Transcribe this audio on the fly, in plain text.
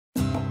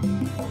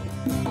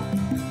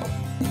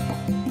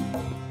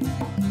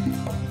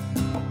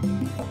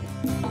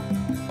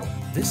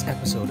This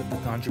episode of the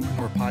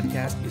Ganjapreneur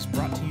podcast is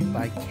brought to you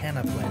by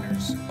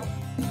Cannaplanners.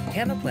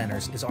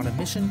 Cannaplanners is on a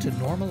mission to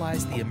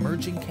normalize the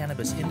emerging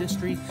cannabis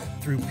industry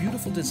through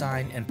beautiful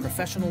design and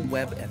professional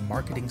web and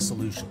marketing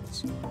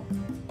solutions.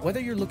 Whether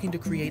you're looking to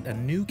create a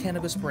new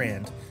cannabis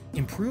brand,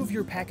 improve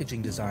your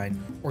packaging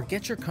design, or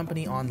get your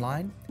company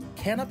online,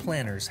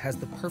 Cannaplanners has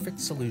the perfect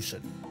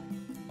solution.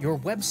 Your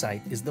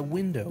website is the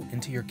window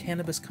into your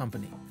cannabis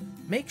company.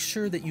 Make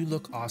sure that you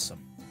look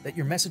awesome, that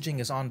your messaging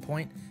is on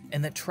point,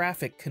 and that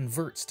traffic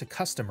converts to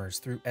customers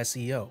through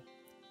SEO.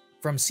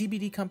 From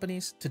CBD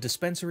companies to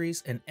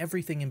dispensaries and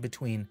everything in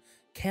between,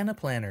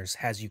 Cannaplanners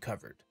has you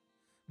covered.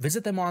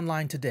 Visit them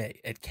online today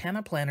at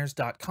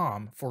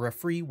cannaplanners.com for a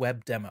free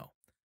web demo.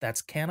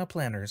 That's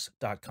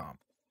cannaplanners.com.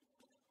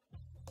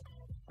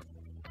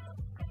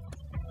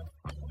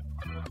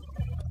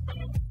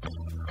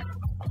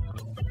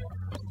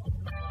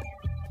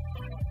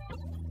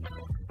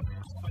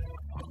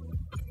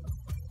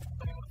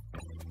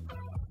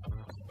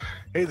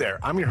 Hey there,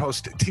 I'm your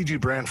host, TG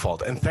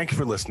Brandfault, and thank you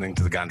for listening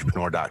to the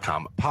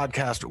Ganjapreneur.com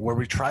podcast, where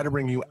we try to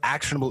bring you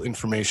actionable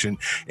information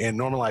and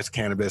normalize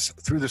cannabis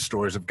through the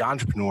stories of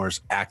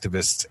ganjapreneurs,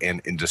 activists,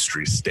 and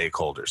industry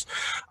stakeholders.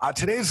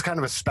 Today is kind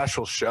of a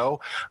special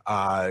show.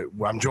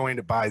 I'm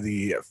joined by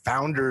the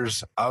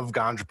founders of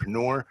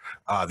Ganjapreneur,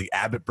 the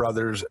Abbott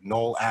brothers,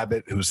 Noel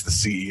Abbott, who's the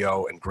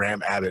CEO, and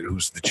Graham Abbott,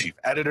 who's the chief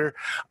editor.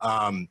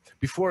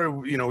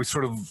 Before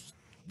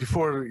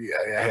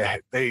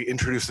they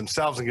introduce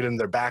themselves and get into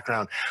their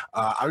background,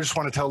 I just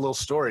want to tell a little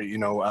story.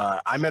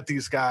 I met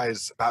these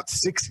guys about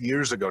 6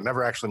 years ago,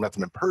 never actually met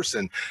them in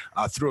person,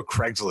 through a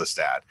Craigslist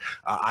ad.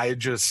 I had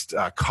just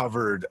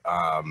covered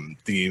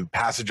the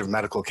passage of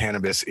medical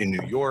cannabis in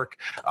New York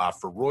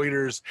for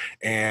Reuters,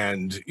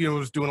 and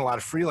was doing a lot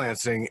of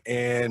freelancing,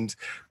 and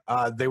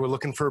they were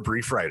looking for a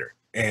brief writer.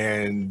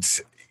 And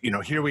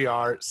here we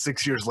are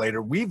 6 years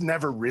later. We've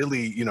never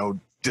really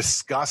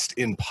discussed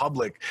in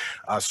public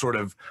sort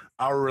of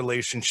our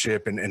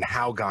relationship and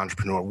how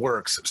Ganjapreneur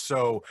works.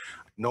 So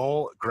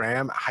Noel,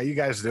 Graham, how you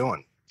guys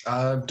doing?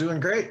 Doing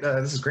great.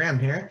 This is Graham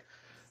here.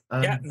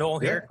 Noel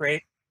here.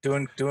 Great.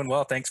 Doing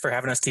well. Thanks for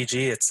having us,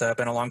 TG. It's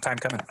been a long time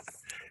coming.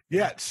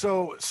 Yeah.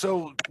 So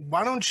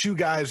why don't you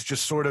guys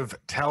just sort of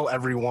tell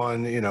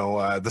everyone,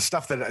 the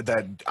stuff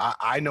that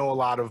I know a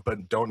lot of,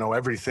 but don't know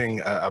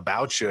everything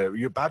about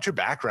you, about your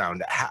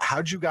background.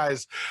 How'd you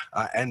guys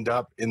end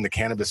up in the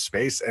cannabis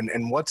space,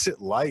 and what's it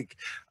like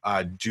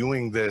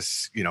doing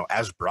this,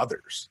 as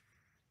brothers?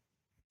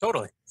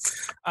 Totally.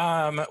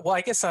 Well, I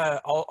guess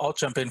I'll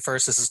jump in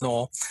first. This is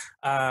Noel.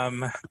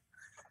 I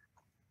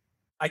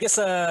guess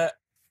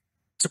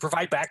to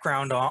provide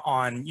background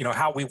on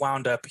how we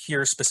wound up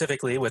here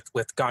specifically with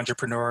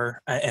Ganjapreneur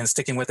and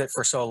sticking with it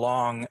for so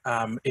long,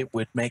 it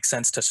would make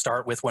sense to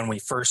start with when we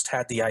first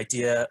had the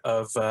idea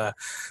of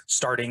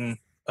starting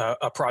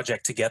a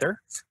project together,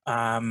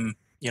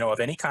 of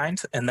any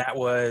kind, and that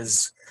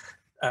was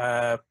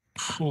it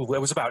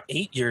was about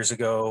 8 years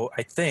ago,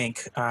 I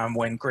think,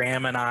 when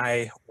Graham and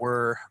I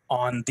were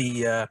on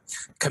the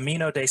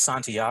Camino de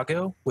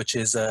Santiago, which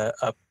is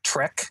a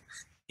trek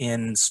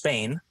in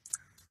Spain.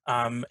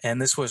 And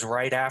this was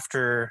right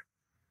after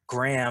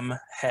Graham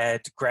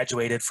had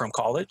graduated from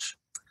college.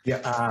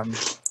 Yeah.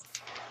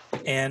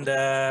 And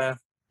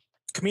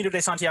Camino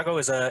de Santiago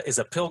is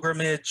a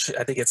pilgrimage.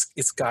 I think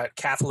it's got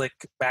Catholic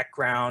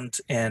background,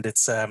 and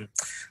it's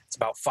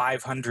about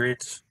 500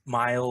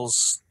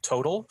 miles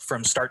total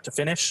from start to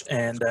finish.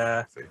 And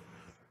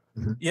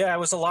yeah, it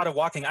was a lot of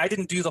walking. I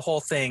didn't do the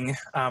whole thing.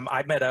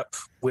 I met up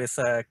with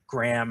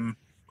Graham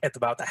at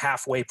about the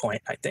halfway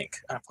point, I think.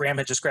 Graham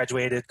had just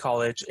graduated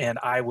college, and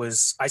I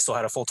still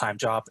had a full-time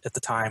job at the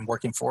time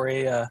working for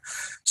a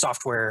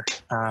software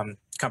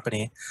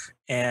company.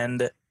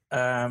 And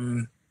I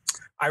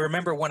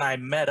remember when I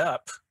met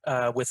up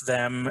with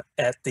them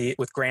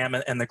with Graham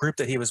and the group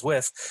that he was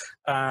with,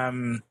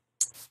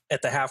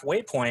 at the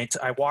halfway point,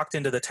 I walked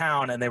into the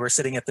town, and they were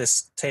sitting at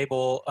this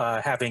table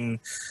having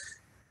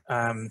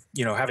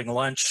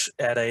lunch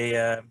at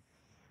a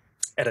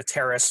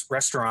terrace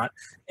restaurant.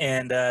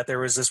 And there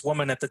was this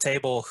woman at the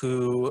table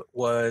who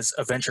was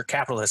a venture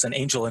capitalist, an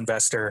angel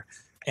investor.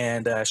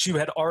 And she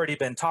had already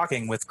been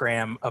talking with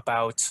Graham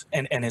about,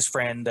 and his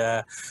friend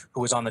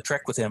who was on the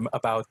trek with him,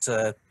 about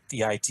the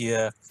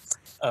idea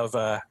of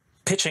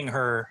pitching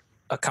her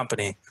a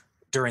company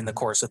during the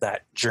course of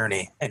that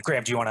journey. And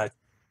Graham, do you want to,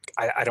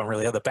 I don't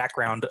really have the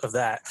background of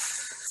that.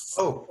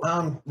 Oh,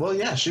 well,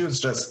 yeah,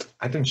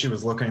 I think she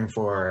was looking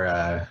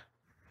for,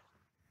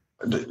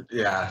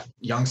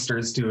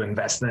 youngsters to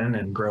invest in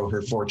and grow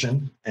her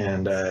fortune.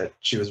 And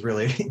she was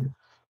really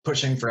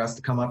pushing for us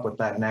to come up with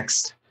that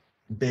next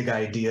big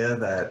idea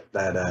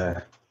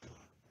that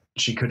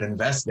she could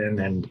invest in.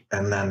 And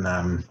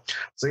then,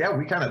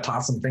 we kind of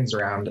tossed some things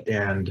around.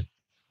 And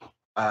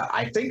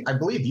I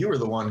believe you were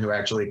the one who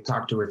actually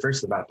talked to her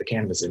first about the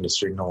cannabis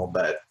industry, Noel,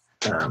 but.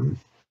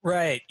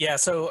 Right. Yeah.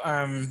 So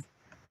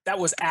that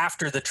was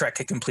after the trek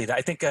had completed.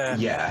 I think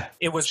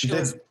it was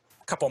a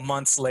couple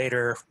months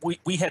later.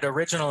 We had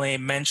originally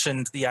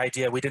mentioned the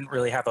idea. We didn't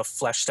really have a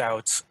fleshed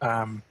out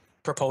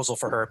proposal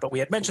for her, but we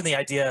had mentioned the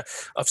idea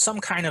of some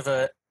kind of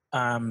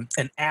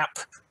an app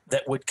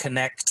that would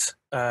connect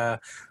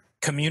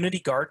community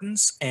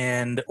gardens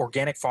and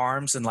organic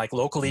farms and like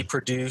locally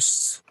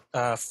produced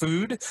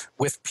food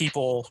with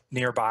people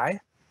nearby.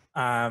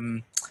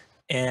 And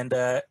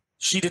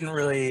she didn't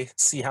really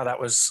see how that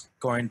was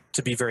going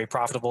to be very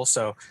profitable,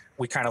 so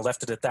we kind of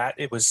left it at that.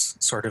 It was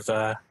sort of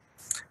a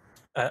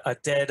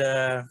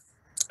dead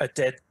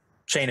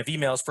chain of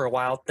emails for a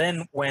while.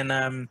 Then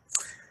when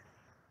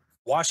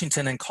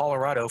Washington and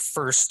Colorado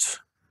first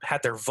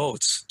had their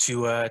votes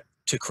to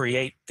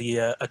create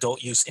the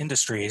adult use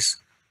industries,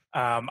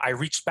 I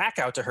reached back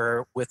out to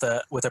her with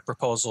a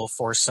proposal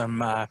for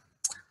some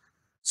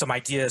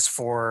ideas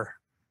for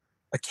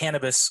a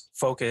cannabis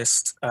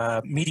focused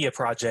media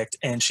project,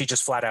 and she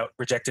just flat out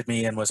rejected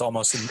me and was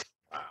almost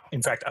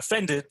in fact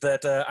offended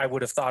that I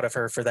would have thought of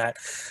her for that.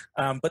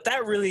 But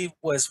that really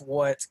was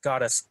what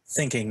got us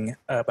thinking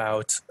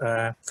about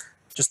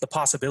just the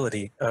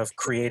possibility of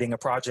creating a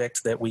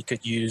project that we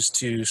could use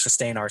to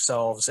sustain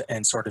ourselves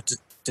and sort of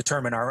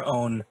determine our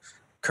own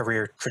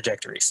career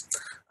trajectories.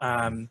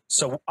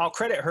 So I'll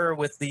credit her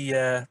with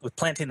with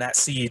planting that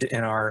seed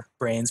in our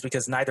brains,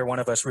 because neither one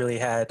of us really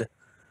had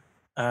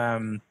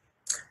thought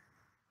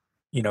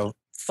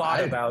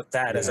about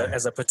that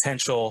as a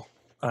potential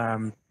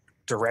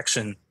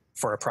direction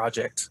for a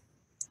project.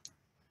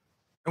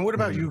 And what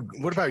about you?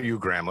 What about you,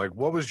 Graham? Like,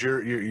 what was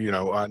your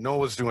Noel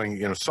was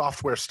doing,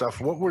 software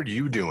stuff. What were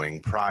you doing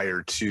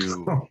prior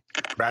to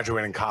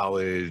graduating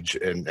college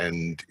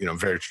and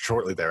very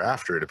shortly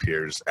thereafter, it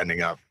appears,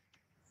 ending up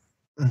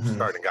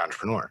starting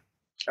Ganjapreneur?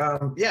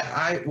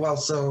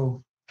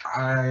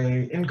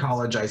 In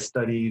college I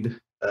studied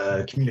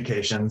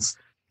communications,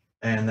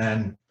 and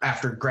then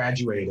after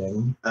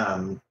graduating,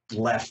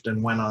 left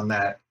and went on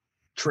that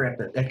trip.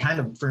 It kind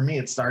of, for me,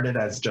 it started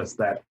as just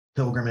that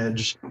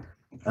pilgrimage,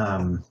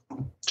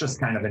 just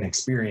kind of an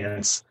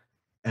experience.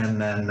 And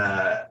then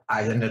I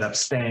ended up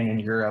staying in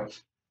Europe.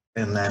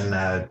 And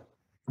then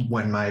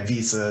when my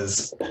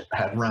visas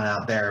had run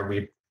out there,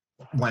 we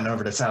went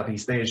over to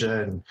Southeast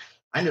Asia, and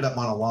I ended up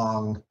on a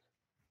long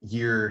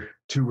year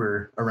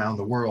tour around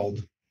the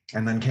world,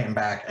 and then came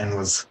back and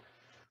was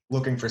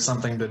looking for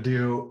something to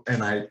do.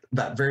 And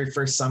that very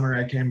first summer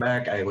I came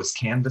back, I was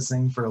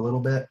canvassing for a little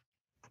bit.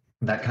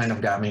 That kind of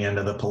got me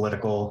into the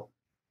political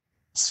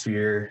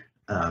sphere.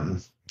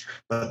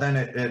 But then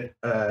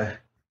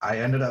I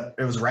ended up,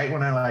 it was right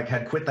when I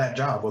had quit that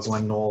job was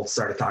when Noel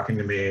started talking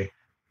to me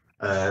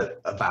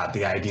about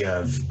the idea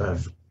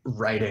of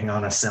writing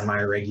on a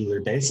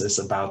semi-regular basis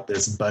about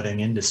this budding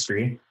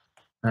industry.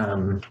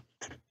 And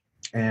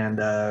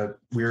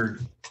we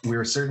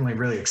were certainly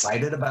really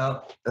excited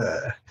about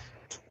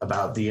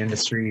the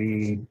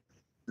industry,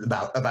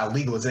 about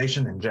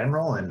legalization in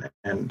general,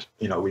 and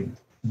we'd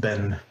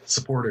been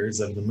supporters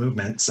of the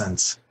movement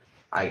since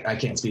I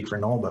can't speak for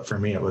Noel, but for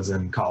me it was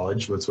in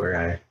college was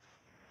where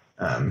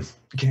I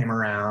came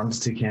around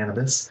to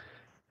cannabis.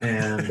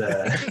 And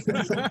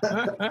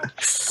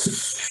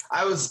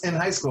I was in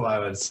high school. I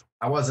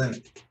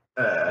wasn't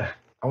a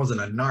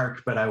narc,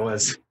 but I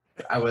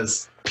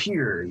was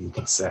pure, you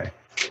could say.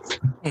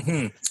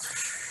 Mm-hmm.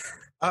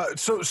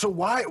 So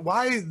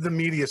why the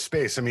media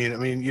space? I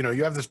mean,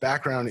 you have this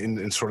background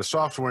in sort of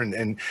software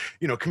and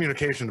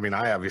communication. I mean,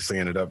 I obviously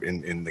ended up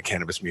in the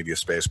cannabis media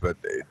space, but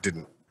it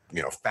didn't,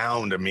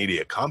 found a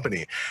media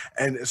company.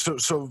 And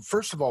so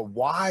first of all,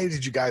 why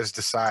did you guys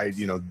decide,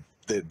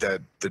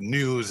 that the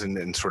news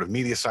and sort of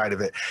media side of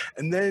it,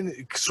 and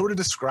then sort of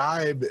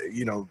describe,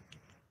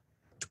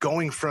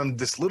 going from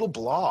this little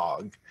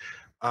blog,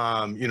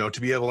 to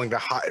be able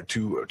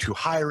to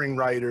hiring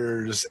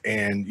writers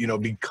and,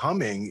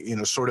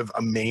 becoming, sort of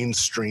a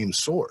mainstream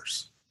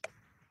source.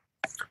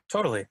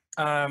 Totally.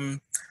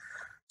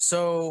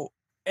 So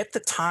at the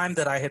time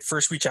that I had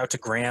first reached out to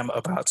Graham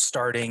about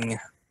starting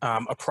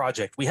a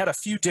project, we had a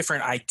few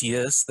different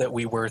ideas that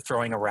we were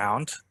throwing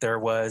around. There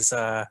was,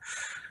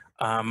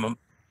 an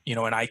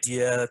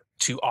idea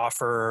to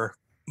offer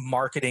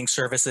marketing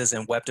services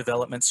and web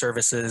development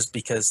services,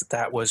 because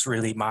that was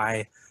really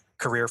my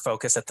career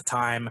focus at the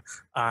time,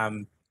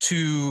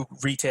 to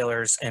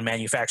retailers and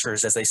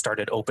manufacturers as they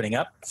started opening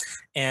up.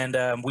 And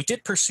we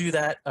did pursue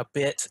that a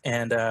bit.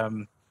 And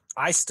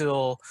I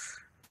still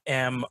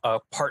am a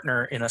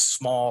partner in a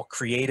small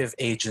creative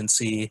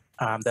agency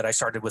that I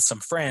started with some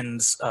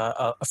friends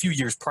a few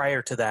years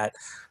prior to that.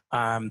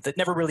 That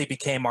never really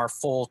became our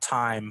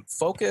full-time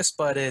focus,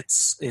 but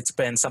it's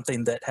been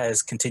something that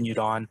has continued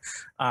on.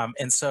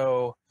 And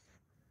so,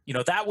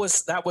 that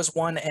was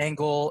one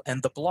angle,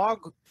 and the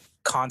blog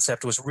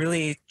concept was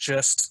really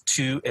just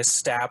to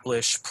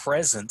establish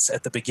presence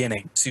at the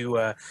beginning,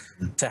 to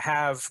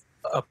have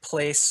a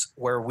place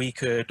where we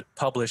could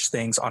publish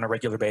things on a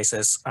regular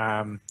basis.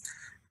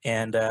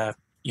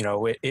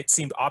 It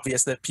seemed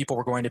obvious that people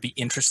were going to be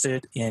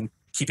interested in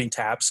keeping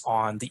tabs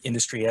on the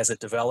industry as it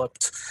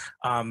developed.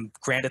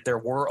 Granted, there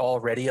were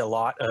already a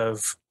lot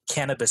of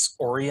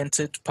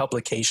cannabis-oriented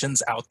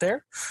publications out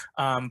there,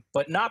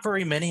 but not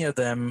very many of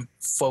them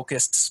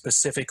focused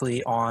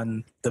specifically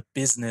on the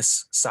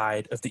business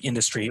side of the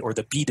industry or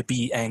the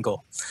B2B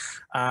angle.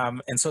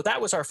 And so that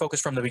was our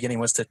focus from the beginning,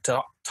 was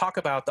to talk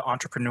about the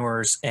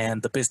entrepreneurs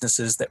and the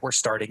businesses that were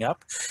starting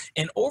up.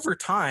 And over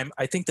time,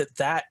 I think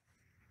that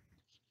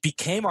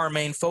became our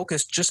main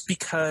focus, just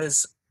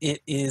because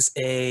it is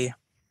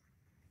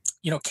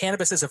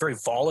cannabis is a very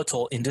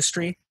volatile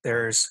industry.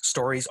 There's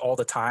stories all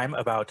the time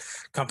about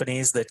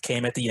companies that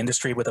came at the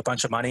industry with a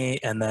bunch of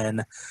money and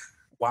then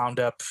wound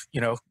up,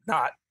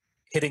 not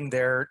hitting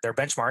their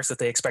benchmarks that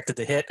they expected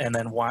to hit, and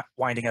then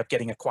winding up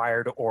getting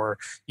acquired or,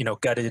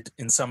 gutted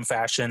in some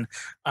fashion.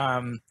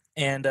 And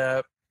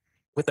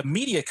with a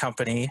media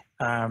company,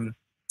 the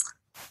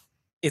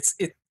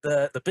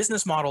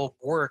business model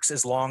works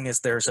as long as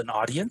there's an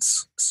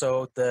audience.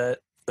 So the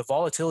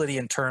volatility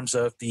in terms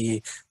of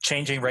the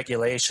changing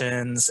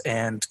regulations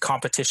and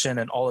competition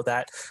and all of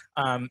that,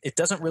 it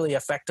doesn't really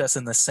affect us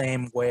in the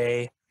same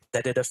way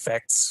that it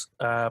affects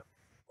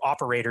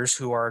operators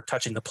who are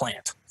touching the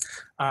plant.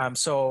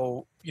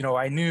 So,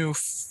 I knew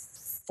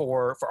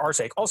for our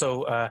sake,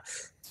 also,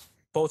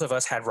 both of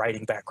us had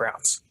writing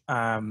backgrounds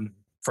from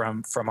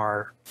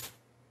our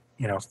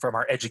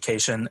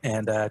education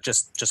and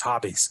just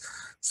hobbies.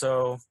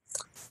 So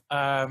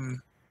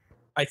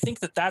I think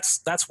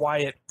that's why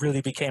it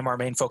really became our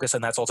main focus,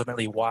 and that's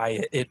ultimately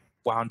why it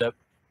wound up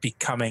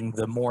becoming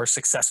the more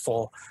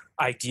successful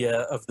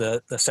idea of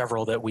the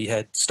several that we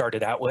had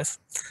started out with.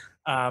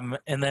 And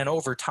then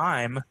over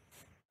time,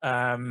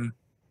 we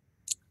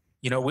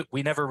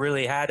never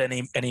really had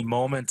any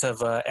moment of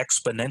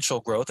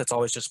exponential growth. It's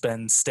always just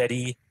been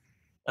steady,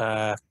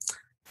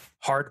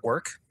 hard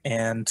work.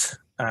 And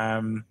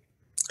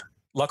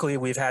luckily,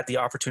 we've had the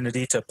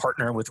opportunity to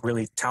partner with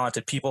really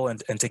talented people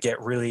and to get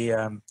really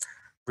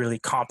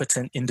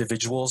competent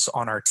individuals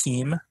on our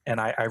team.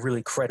 And I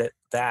really credit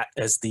that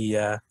as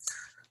the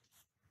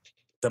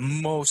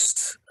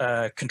most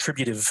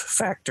contributive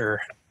factor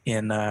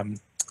in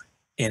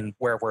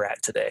where we're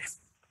at today.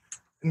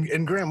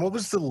 And Graham, what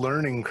was the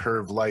learning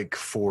curve like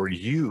for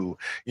you?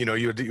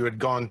 You had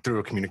gone through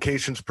a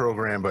communications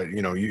program, but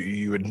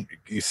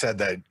you said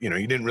that you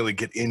didn't really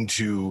get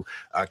into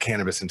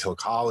cannabis until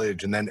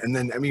college, and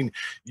then I mean,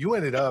 you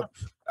ended up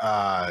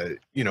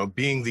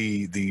being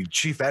the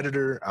chief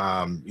editor.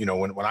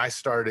 When I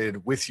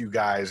started with you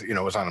guys,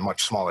 it was on a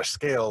much smaller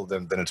scale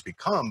than it's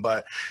become,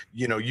 but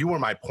you were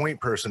my point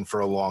person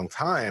for a long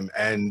time,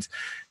 and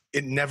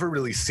it never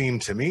really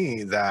seemed to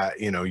me that,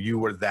 you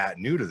were that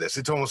new to this.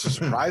 It's almost a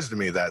surprise to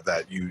me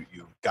that you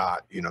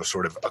got,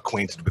 sort of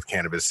acquainted with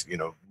cannabis,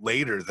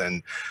 later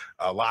than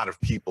a lot of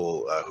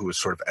people who would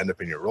sort of end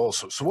up in your role.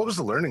 So what was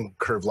the learning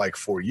curve like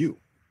for you?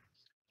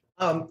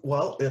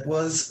 Well, it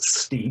was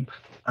steep,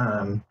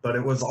 but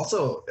it was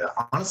also,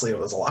 honestly, it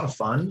was a lot of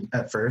fun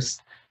at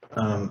first.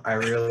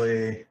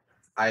 I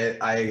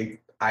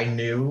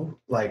knew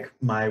like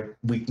my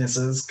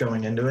weaknesses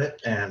going into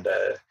it,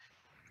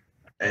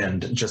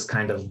 and just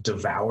kind of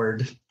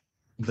devoured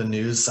the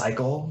news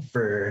cycle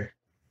for,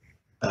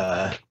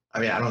 I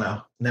don't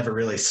know, never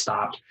really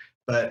stopped.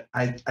 But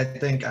I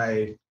think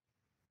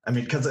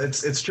because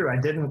it's true, I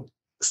didn't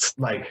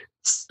like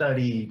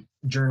study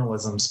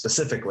journalism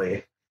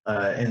specifically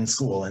in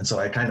school. And so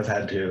I kind of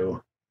had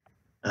to,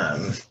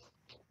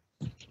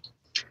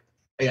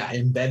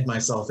 embed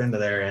myself into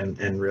there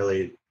and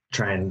really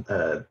try and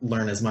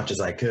learn as much as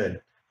I could.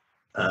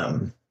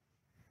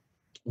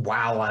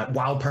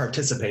 While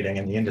participating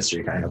in the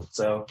industry, kind of.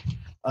 So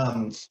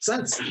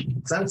since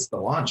the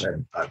launch,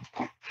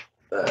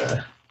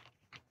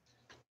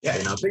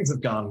 things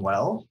have gone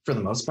well for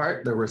the most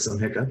part. There were some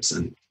hiccups,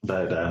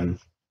 but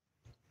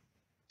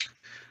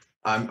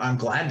I'm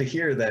glad to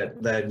hear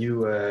that you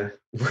were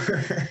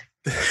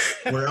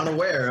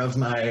unaware of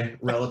my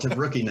relative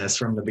rookiness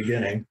from the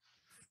beginning.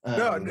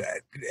 No,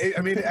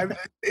 I mean,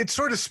 it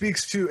sort of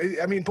speaks to,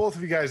 both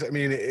of you guys,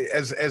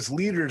 as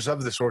leaders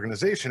of this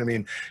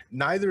organization,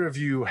 neither of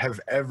you have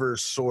ever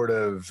sort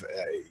of,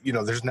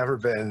 there's never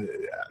been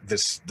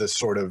this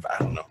sort of, I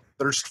don't know,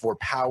 thirst for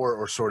power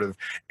or sort of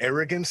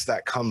arrogance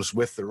that comes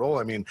with the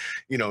role.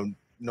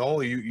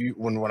 Noel, you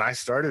when I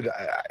started,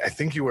 I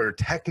think you were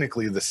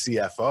technically the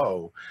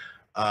CFO.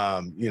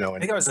 I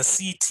think I was a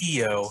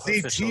CTO.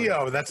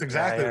 CTO, that's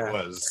exactly what it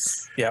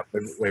was. Yep.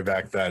 Way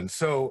back then.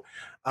 So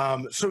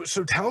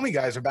tell me,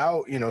 guys,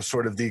 about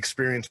sort of the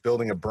experience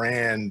building a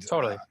brand,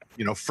 totally,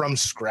 from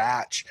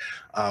scratch,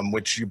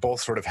 which you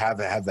both sort of have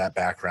that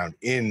background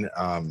in,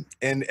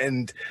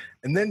 and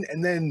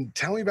then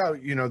tell me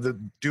about the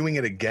doing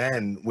it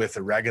again with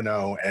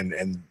oregano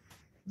and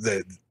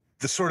the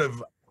sort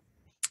of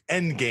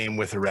end game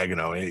with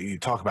oregano. You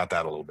talk about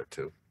that a little bit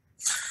too.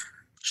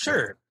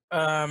 Sure.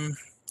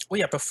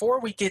 Before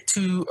we get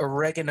to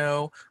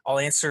oregano, I'll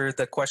answer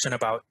the question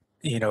about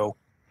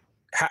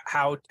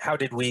how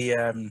did we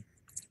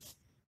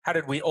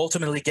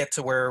ultimately get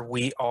to where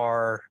we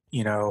are,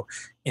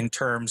 in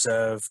terms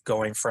of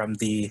going from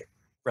the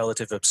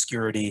relative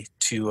obscurity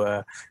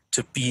to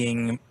to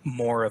being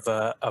more of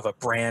a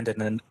brand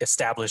and an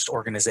established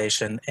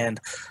organization. And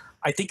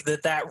I think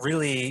that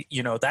really,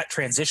 that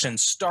transition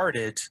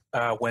started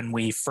when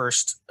we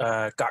first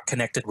got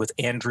connected with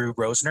Andrew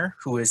Rosener,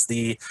 who is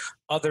the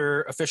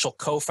other official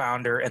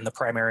co-founder and the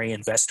primary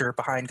investor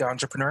behind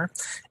Ganjapreneur.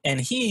 And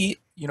he,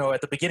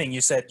 at the beginning,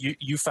 you said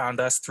you found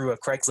us through a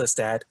Craigslist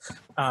ad.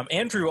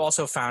 Andrew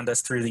also found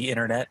us through the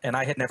internet, and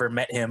I had never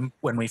met him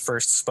when we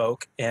first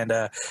spoke. And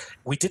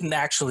we didn't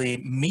actually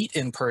meet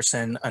in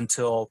person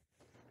until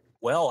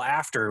well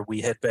after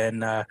we had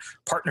been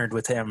partnered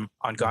with him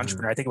on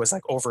Ganjapreneur. I think it was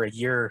like over a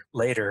year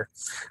later.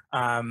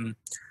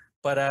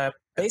 But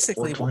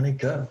basically, 420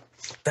 Cup.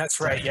 That's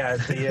right. Yeah,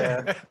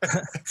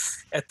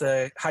 at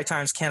the High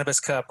Times Cannabis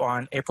Cup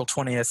on April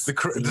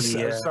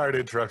 20th. Sorry to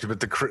interrupt you,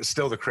 but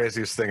still the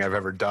craziest thing I've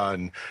ever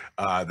done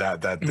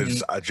that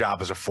this job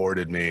has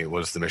afforded me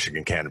was the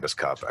Michigan Cannabis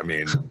Cup. I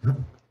mean,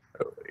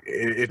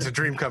 it's a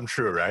dream come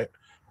true, right?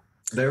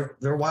 They're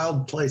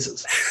wild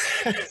places.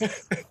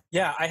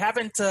 Yeah, I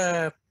haven't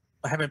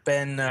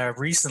been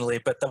recently,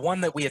 but the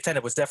one that we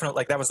attended was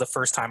definitely that was the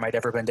first time I'd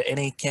ever been to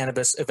any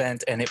cannabis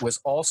event, and it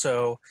was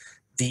also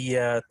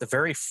the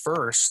very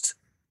first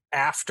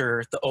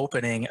after the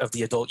opening of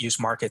the adult use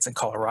markets in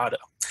Colorado,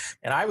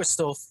 and I was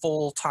still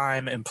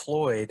full-time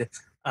employed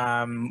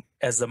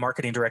as the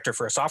marketing director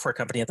for a software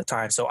company at the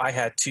time. So I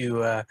had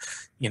to,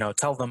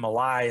 tell them a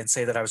lie and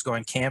say that I was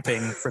going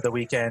camping for the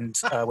weekend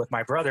with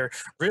my brother.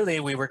 Really,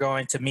 we were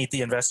going to meet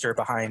the investor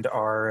behind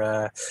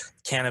our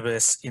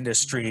cannabis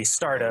industry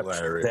startup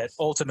that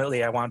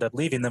ultimately I wound up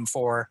leaving them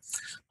for.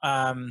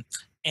 It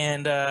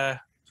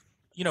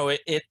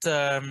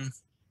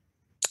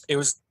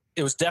was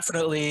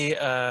definitely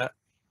an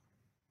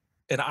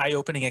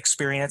eye-opening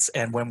experience.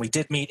 And when we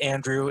did meet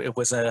Andrew, it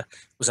was an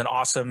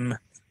awesome.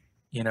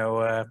 We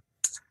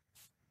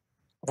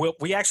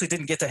actually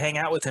didn't get to hang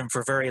out with him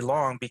for very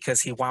long because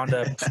he wound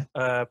up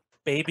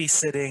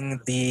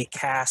babysitting the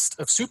cast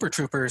of Super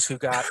Troopers who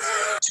got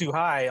too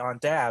high on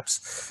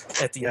dabs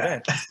at the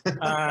event.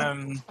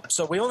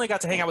 So we only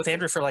got to hang out with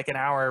Andrew for like an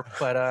hour,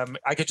 but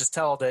I could just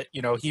tell that,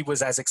 he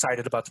was as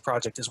excited about the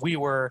project as we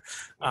were.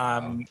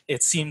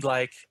 It seemed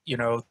like,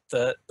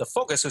 the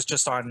focus was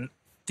just on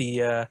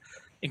the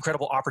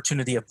incredible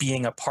opportunity of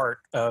being a part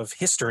of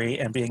history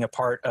and being a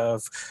part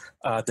of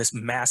this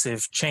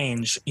massive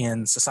change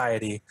in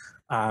society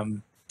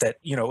that,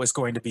 is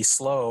going to be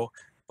slow,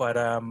 but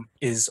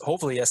is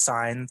hopefully a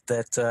sign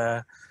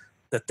that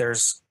that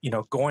there's,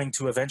 going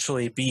to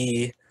eventually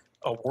be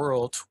a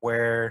world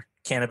where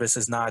cannabis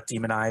is not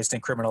demonized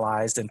and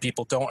criminalized, and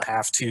people don't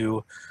have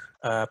to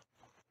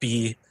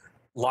be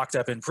locked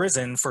up in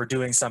prison for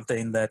doing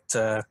something that,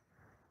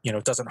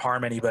 doesn't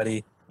harm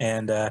anybody.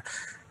 And,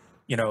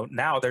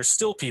 now there's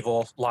still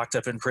people locked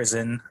up in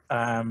prison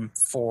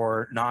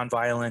for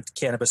nonviolent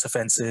cannabis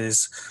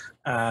offenses.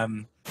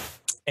 And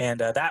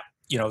that,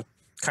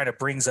 kind of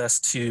brings us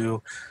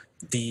to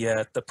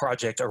the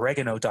project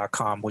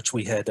oregano.com, which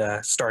we had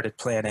started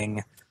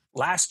planning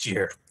last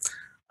year.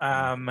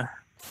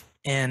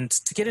 And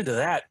to get into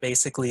that,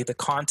 basically the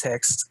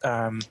context,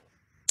 I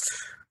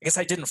guess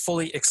I didn't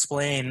fully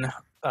explain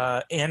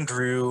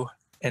Andrew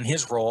and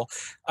his role.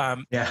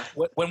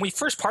 When we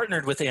first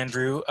partnered with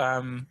Andrew,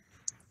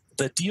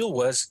 the deal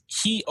was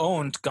he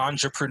owned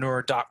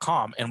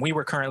Ganjapreneur.com, and we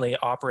were currently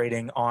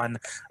operating on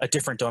a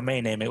different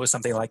domain name. It was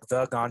something like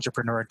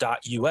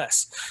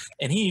theganjapreneur.us.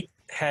 And he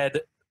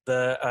had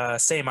the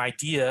same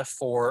idea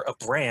for a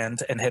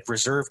brand and had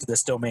reserved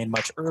this domain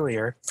much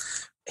earlier.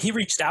 He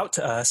reached out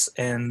to us,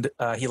 and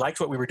he liked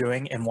what we were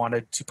doing and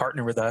wanted to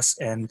partner with us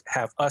and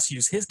have us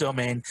use his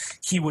domain.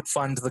 He would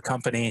fund the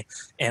company,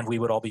 and we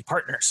would all be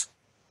partners.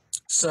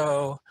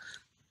 So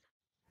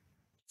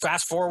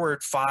fast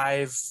forward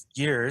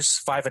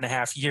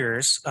 5.5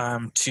 years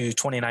to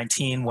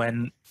 2019,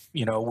 when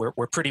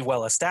we're pretty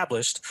well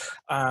established.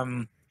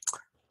 Graham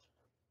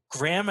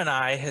and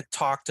I had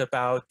talked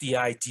about the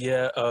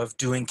idea of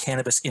doing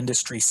cannabis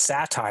industry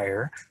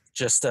satire.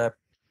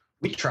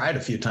 We tried a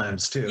few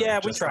times too.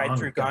 Yeah, we tried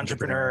through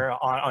Ganjapreneur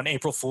on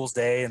April Fool's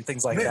Day and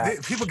things like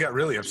that. People got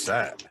really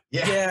upset.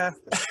 Yeah,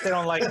 they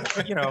don't like,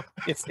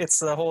 it's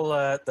the whole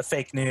the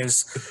fake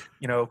news,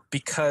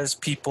 because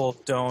people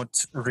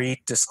don't read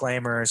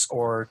disclaimers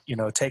or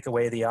take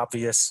away the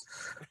obvious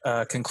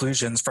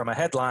conclusions from a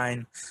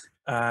headline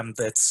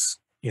that's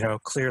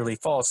clearly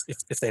false.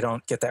 If they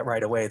don't get that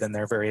right away, then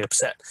they're very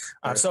upset.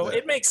 So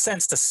it makes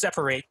sense to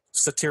separate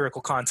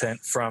satirical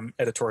content from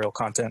editorial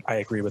content. I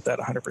agree with that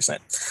 100%.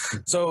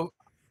 So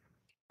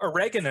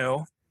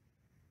oregano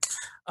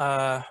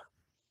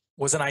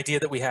was an idea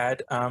that we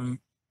had. I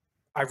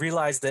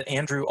realized that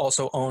Andrew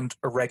also owned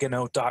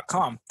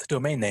oregano.com, the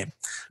domain name.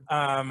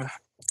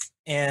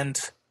 And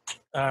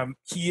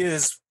he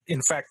is,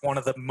 in fact, one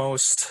of the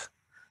most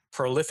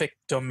prolific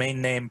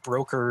domain name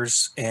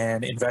brokers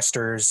and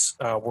investors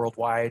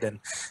worldwide. And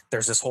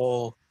there's this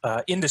whole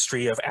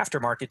industry of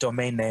aftermarket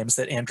domain names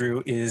that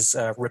Andrew is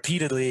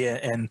repeatedly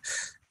and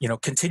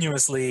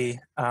continuously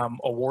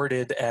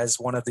awarded as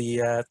one of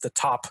the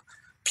top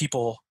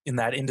people in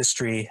that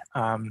industry.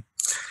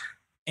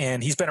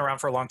 and he's been around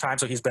for a long time,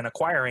 so he's been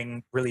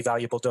acquiring really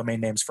valuable domain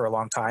names for a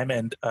long time.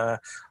 And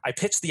I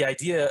pitched the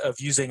idea of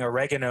using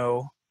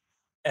oregano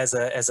as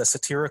a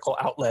satirical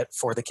outlet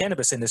for the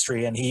cannabis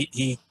industry, and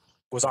he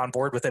was on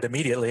board with it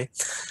immediately.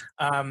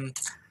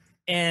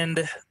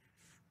 And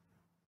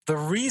the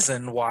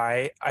reason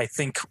why I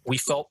think we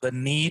felt the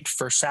need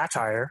for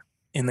satire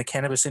in the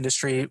cannabis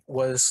industry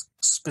was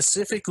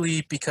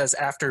specifically because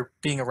after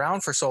being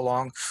around for so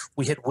long,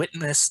 we had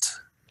witnessed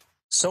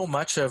so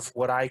much of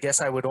what I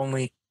guess I would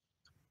only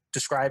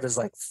describe as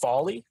like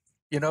folly.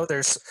 You know,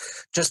 there's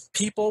just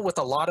people with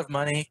a lot of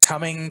money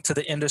coming to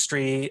the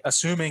industry,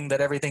 assuming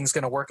that everything's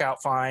going to work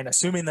out fine,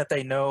 assuming that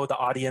they know the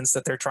audience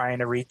that they're trying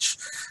to reach,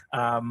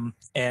 and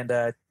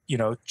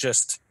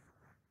just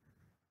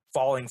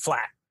falling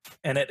flat.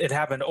 And it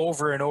happened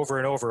over and over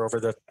and over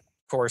the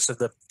course of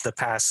the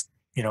past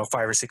 5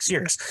 or 6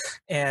 years.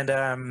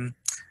 And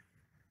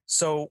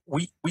so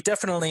we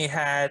definitely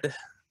had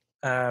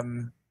I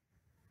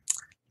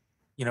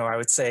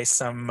would say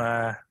some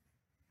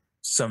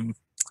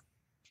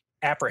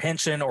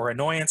apprehension or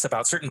annoyance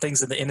about certain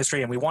things in the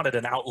industry, and we wanted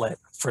an outlet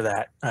for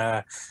that,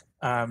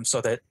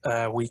 so that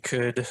we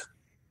could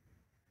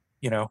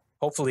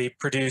hopefully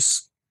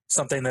produce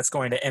something that's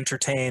going to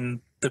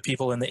entertain the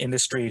people in the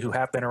industry who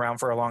have been around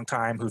for a long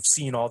time, who've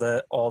seen all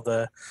the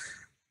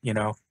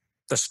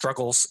the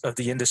struggles of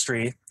the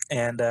industry.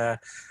 And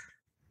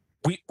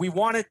we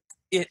wanted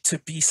it to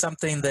be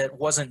something that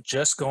wasn't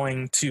just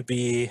going to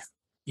be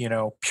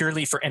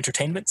purely for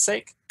entertainment's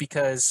sake,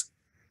 because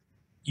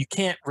you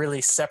can't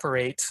really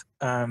separate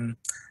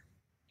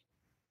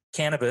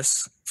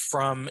cannabis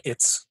from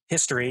its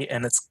history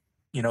and its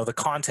the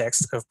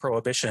context of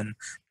prohibition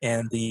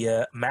and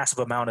the massive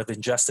amount of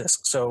injustice.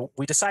 So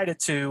we decided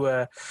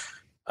to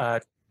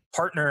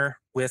partner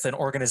with an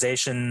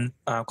organization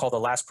called the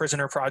Last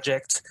Prisoner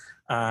Project,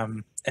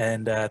 and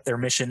their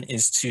mission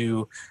is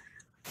to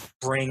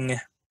bring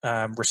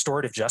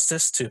restorative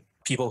justice to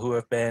people who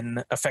have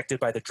been affected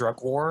by the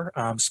drug war,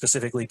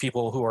 specifically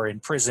people who are in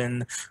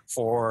prison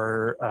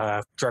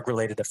for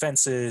drug-related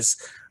offenses.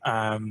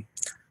 So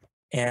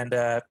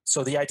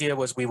the idea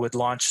was we would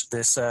launch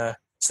this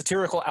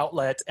satirical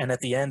outlet, and at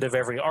the end of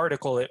every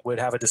article, it would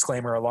have a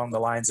disclaimer along the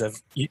lines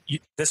of,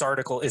 this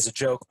article is a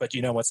joke, but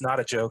what's not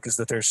a joke is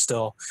that there's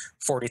still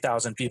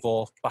 40,000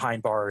 people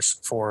behind bars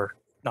for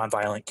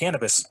nonviolent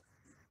cannabis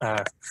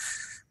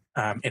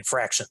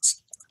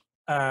infractions.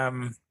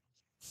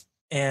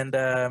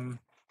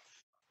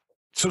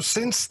 So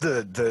since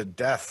the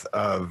death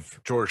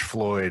of George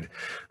Floyd,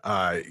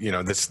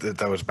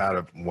 that was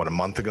about a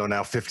month ago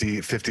now,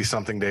 50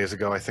 something days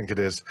ago, I think it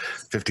is,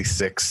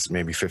 56,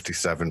 maybe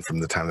 57 from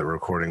the time that we're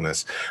recording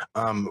this.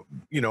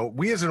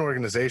 We as an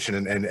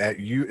organization and at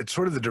you, it's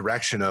sort of the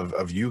direction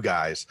of you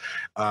guys,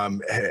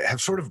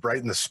 have sort of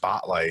brightened the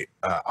spotlight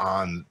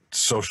on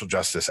social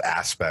justice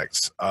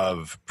aspects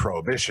of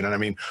prohibition. And I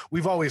mean,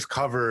 we've always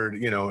covered,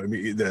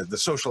 the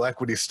social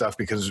equity stuff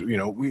because,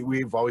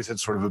 we've always had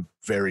sort of a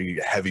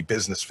very heavy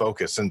business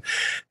focus. And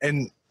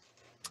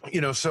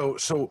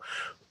so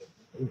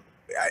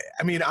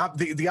I mean,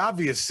 the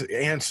obvious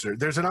answer,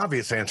 there's an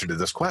obvious answer to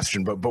this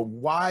question, but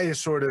why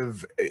sort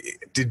of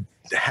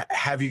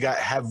have you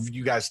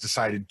guys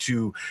decided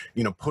to,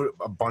 put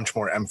a bunch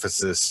more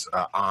emphasis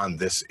on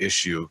this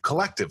issue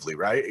collectively,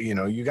 right?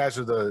 You guys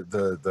are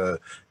the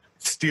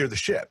steer the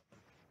ship.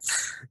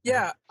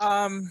 Yeah.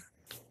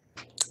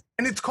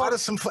 And it's caught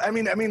us some. I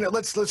mean,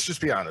 let's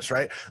just be honest,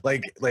 right?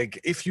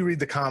 Like if you read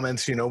the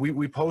comments,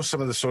 we post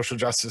some of the social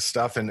justice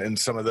stuff and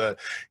some of the,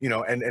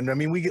 and I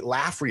mean, we get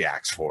laugh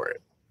reacts for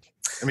it.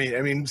 I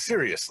mean,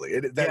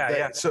 seriously.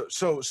 So,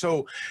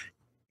 I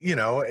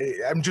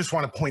just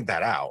want to point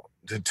that out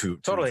to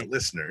the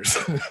listeners.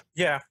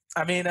 Yeah,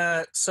 I mean,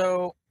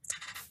 so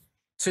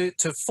to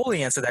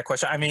fully answer that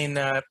question, I mean,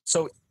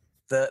 so.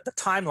 The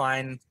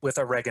timeline with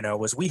oregano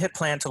was we had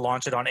planned to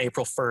launch it on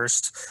April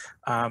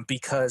 1st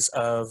because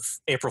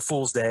of April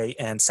Fool's Day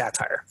and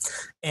satire.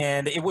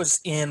 And it was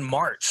in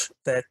March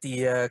that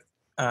the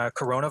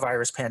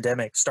coronavirus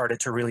pandemic started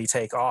to really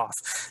take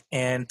off.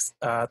 And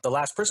the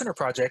Last Prisoner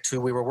Project,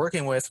 who we were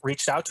working with,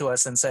 reached out to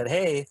us and said,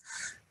 hey,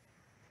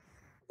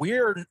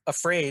 we're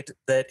afraid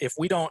that if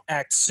we don't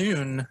act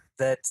soon,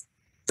 that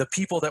the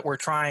people that we're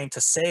trying to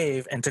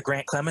save and to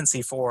grant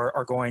clemency for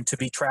are going to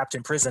be trapped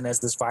in prison as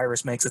this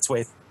virus makes its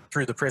way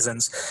through the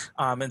prisons.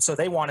 And so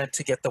they wanted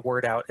to get the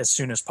word out as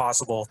soon as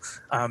possible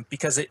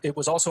because it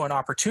was also an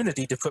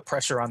opportunity to put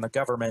pressure on the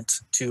government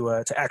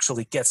to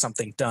actually get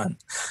something done.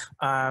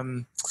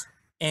 And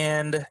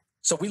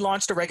so we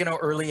launched oregano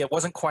early. It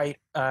wasn't quite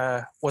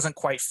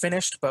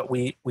finished, but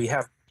we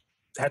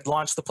had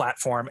launched the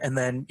platform, and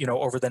then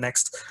over the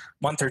next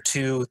month or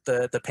two,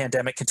 the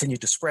pandemic continued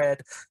to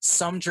spread.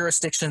 Some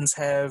jurisdictions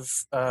have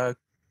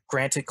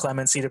granted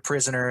clemency to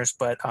prisoners,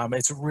 but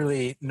it's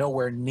really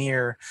nowhere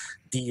near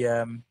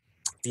the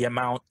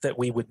amount that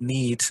we would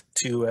need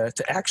to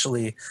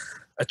actually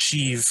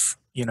achieve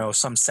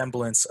some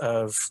semblance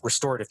of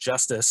restorative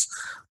justice.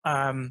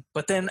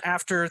 But then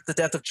after the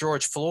death of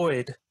George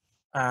Floyd,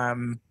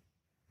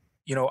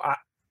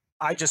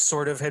 I just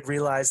sort of had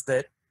realized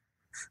that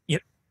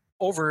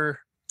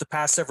over the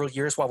past several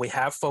years, while we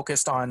have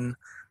focused on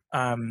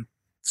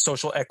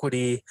social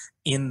equity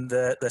in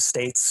the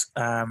states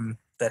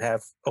that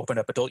have opened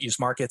up adult use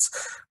markets,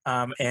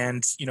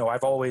 and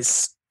I've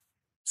always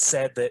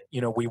said that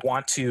we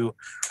want to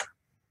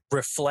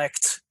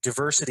reflect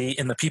diversity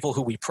in the people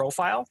who we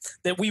profile,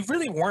 that we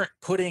really weren't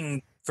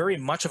putting very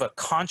much of a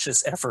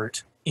conscious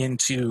effort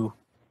into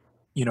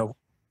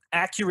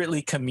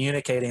accurately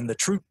communicating the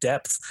true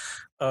depth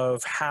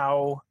of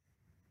how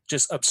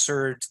just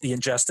absurd the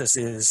injustice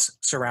is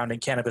surrounding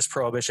cannabis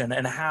prohibition,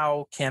 and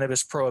how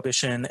cannabis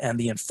prohibition and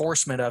the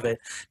enforcement of it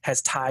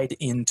has tied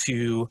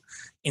into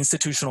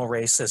institutional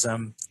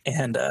racism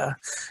and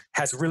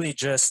has really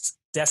just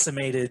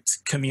decimated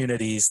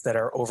communities that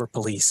are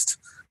over-policed.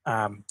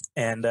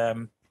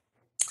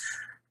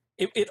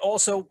 It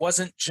also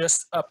wasn't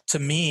just up to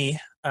me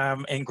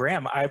and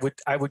Graham. I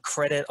would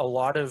credit a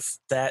lot of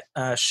that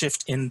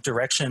shift in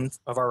direction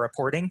of our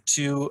reporting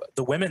to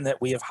the women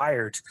that we have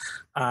hired.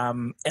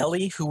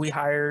 Ellie, who we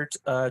hired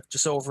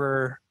just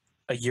over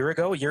a year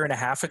and a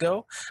half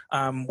ago,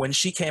 when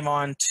she came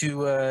on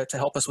to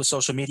help us with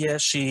social media,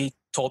 she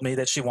told me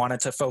that she wanted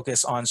to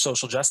focus on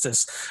social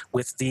justice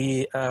with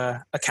the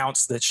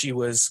accounts that she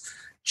was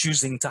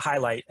choosing to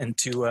highlight and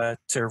to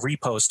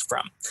repost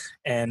from.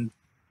 And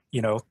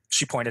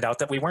she pointed out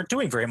that we weren't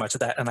doing very much of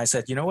that. And I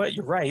said, you know what,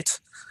 you're right.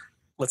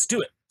 Let's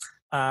do it.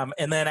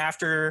 And then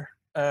after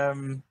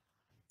the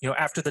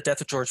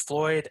death of George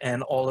Floyd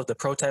and all of the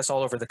protests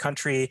all over the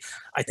country,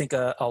 I think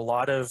a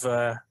lot of,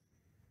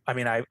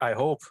 I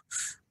hope,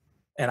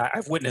 and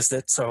I've witnessed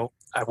it, so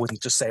I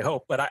wouldn't just say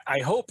hope, but I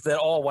hope that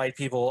all white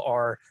people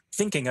are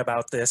thinking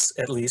about this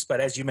at least. But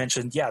as you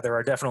mentioned, yeah, there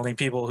are definitely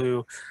people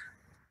who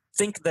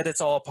think that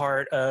it's all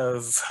part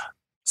of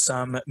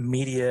some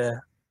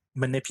media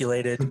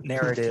manipulated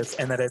narrative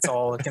and that it's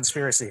all a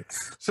conspiracy.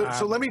 So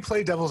let me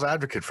play devil's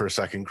advocate for a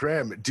second.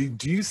 Graham,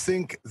 do you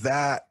think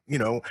that we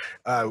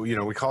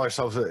call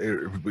ourselves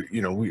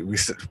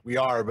we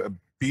are a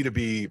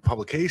B2B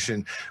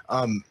publication?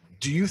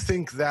 Do you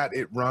think that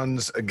it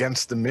runs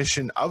against the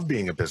mission of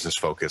being a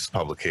business-focused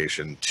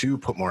publication to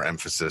put more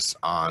emphasis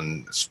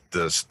on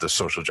the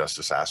social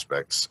justice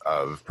aspects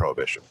of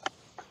prohibition?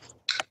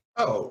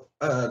 No.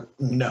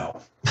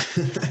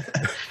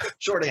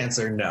 Short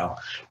answer, no.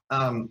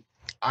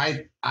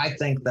 I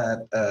think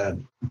that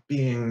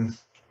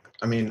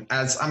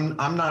as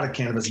I'm not a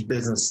cannabis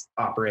business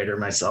operator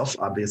myself,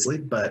 obviously,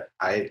 but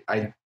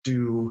I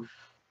do,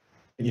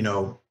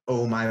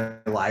 owe my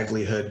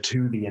livelihood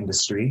to the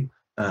industry.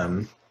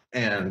 And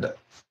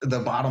the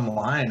bottom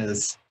line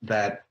is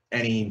that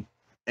any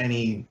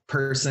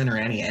person or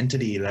any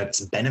entity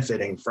that's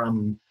benefiting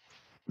from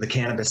the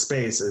cannabis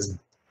space is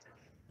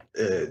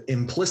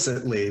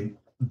implicitly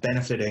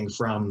benefiting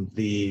from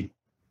the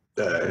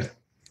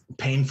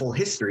painful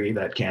history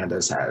that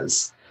cannabis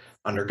has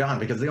undergone,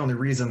 because the only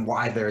reason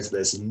why there's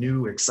this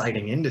new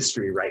exciting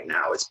industry right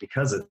now is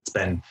because it's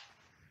been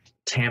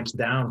tamped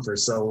down for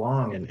so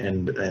long,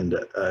 and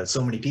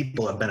so many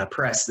people have been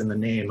oppressed in the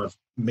name of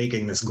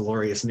making this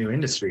glorious new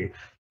industry.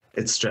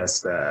 It's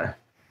just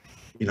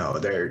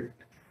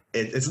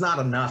it's not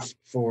enough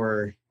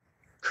for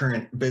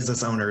current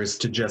business owners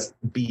to just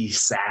be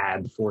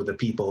sad for the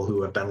people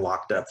who have been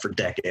locked up for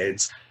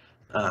decades.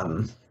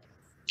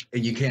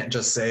 You can't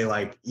just say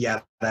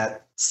yeah,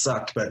 that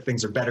sucked, but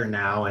things are better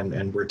now,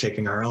 and we're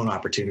taking our own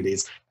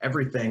opportunities.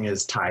 Everything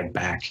is tied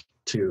back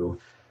to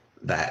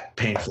that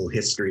painful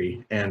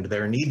history, and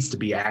there needs to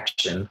be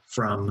action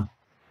from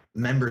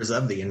members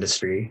of the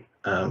industry.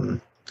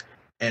 And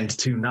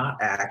to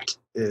not act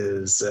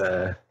is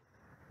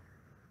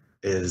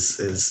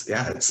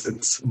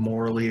it's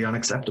morally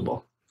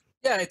unacceptable.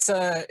 Yeah,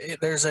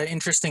 there's an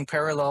interesting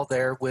parallel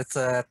there with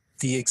the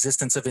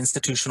existence of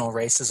institutional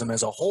racism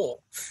as a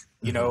whole.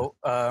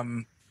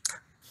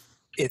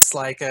 It's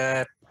like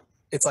a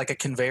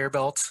conveyor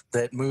belt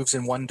that moves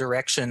in one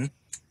direction,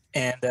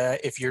 and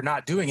if you're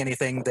not doing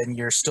anything, then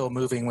you're still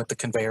moving with the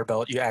conveyor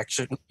belt. You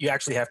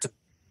actually have to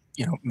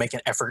make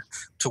an effort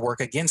to work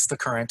against the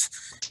current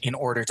in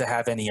order to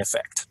have any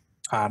effect.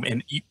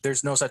 And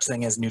there's no such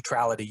thing as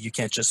neutrality. You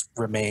can't just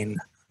remain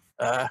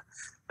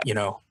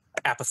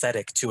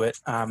apathetic to it.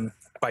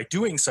 By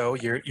doing so,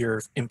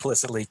 you're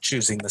implicitly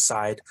choosing the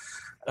side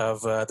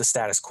of the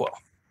status quo.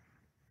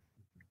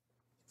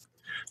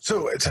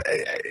 So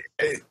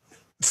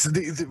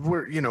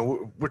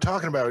we're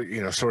talking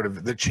about sort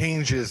of the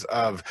changes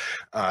of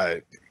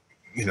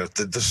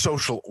the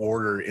social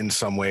order in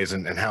some ways,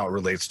 and how it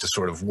relates to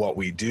sort of what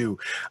we do.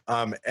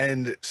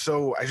 And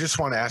so I just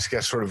want to ask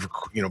you sort of,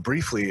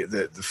 briefly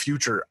the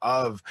future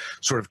of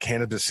sort of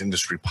cannabis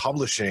industry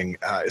publishing,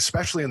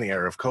 especially in the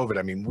era of COVID.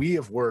 I mean, we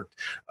have worked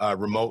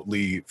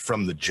remotely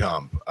from the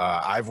jump.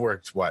 I've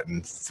worked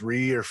in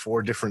 3 or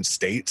 4 different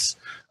states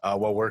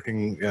while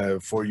working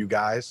for you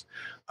guys.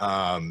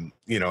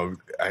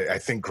 I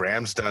think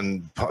Graham's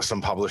done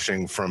some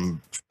publishing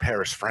from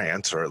Paris,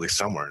 France, or at least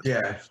somewhere.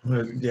 Yeah,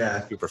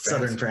 Super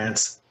southern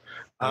France.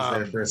 I was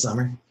there for a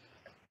summer.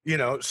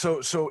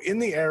 So in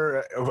the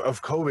era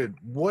of COVID,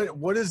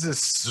 what is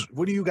this?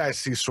 What do you guys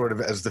see sort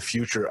of as the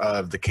future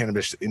of the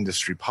cannabis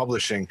industry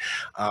publishing?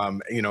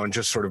 And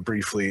just sort of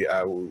briefly,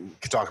 we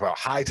could talk about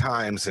High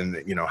Times and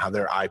how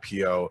their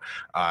IPO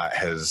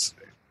has.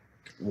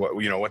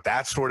 What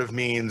that sort of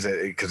means,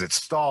 because it's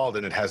stalled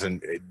and it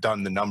hasn't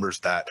done the numbers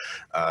that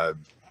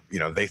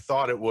they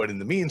thought it would. In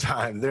the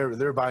meantime,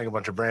 they're buying a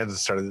bunch of brands and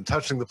starting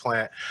touching the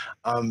plant.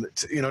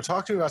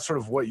 Talk to me about sort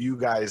of what you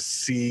guys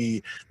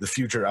see the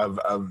future of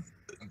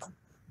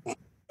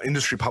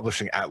industry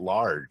publishing at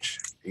large.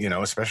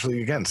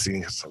 Especially again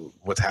seeing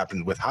what's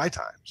happened with High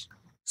Times.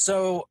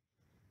 So,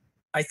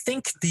 I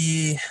think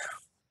the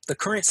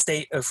current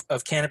state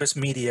of cannabis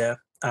media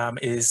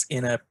is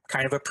in a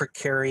kind of a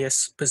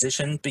precarious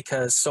position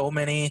because so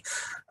many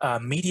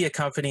media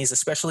companies,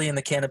 especially in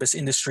the cannabis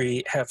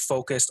industry, have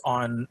focused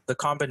on the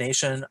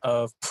combination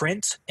of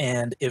print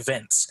and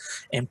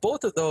events. And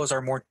both of those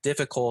are more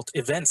difficult,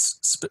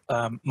 events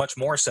much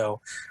more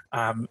so,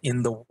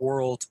 in the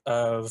world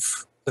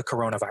of the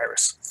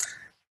coronavirus.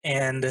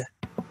 And,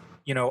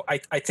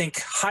 I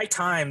think High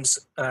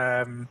Times,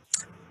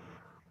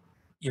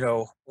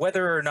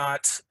 whether or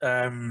not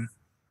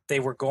they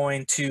were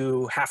going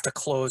to have to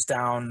close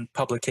down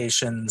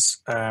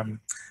publications,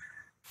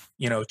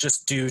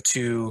 just due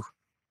to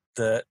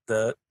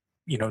the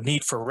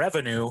need for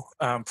revenue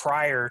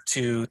prior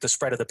to the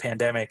spread of the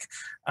pandemic,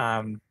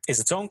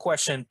 is its own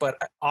question. But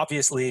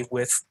obviously,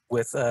 with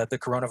the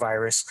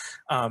coronavirus,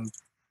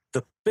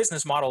 the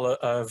business model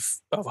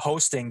of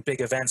hosting big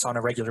events on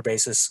a regular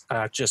basis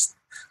just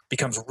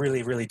becomes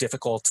really, really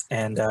difficult,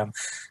 and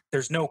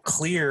there's no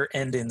clear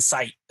end in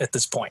sight at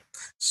this point.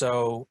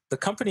 So the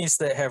companies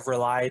that have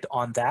relied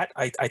on that,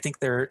 I think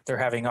they're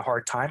having a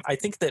hard time. I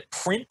think that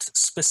print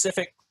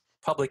specific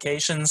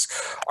publications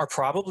are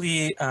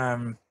probably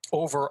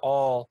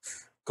overall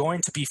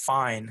going to be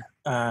fine.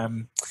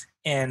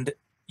 And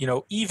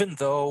even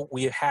though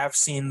we have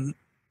seen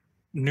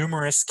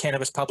numerous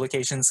cannabis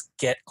publications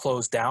get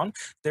closed down,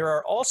 there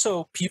are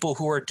also people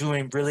who are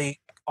doing really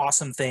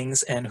awesome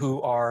things and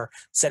who are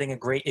setting a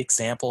great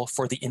example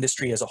for the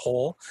industry as a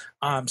whole.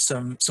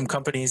 Some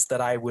companies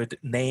that I would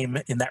name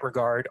in that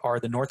regard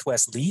are the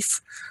Northwest Leaf.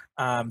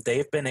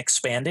 They've been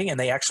expanding, and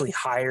they actually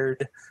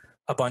hired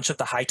a bunch of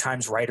the High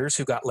Times writers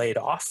who got laid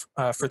off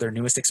for their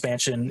newest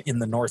expansion in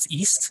the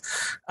Northeast.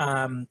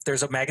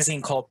 There's a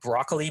magazine called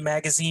Broccoli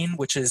Magazine,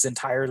 which is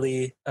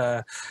entirely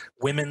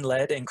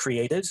women-led and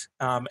created,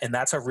 and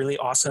that's a really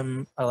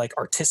awesome,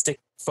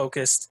 artistic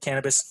focused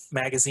cannabis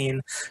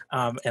magazine,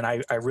 and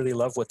I really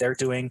love what they're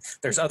doing.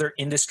 There's other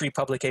industry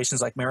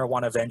publications like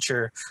Marijuana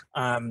Venture,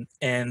 and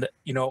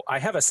I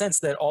have a sense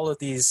that all of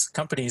these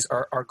companies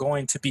are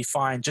going to be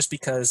fine just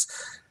because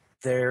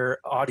their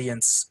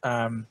audience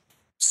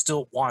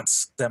still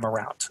wants them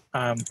around.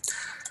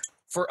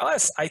 For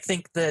us, I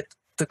think that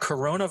the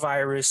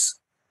coronavirus,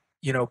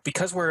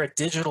 because we're a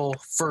digital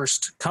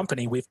first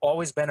company, we've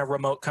always been a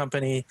remote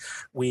company.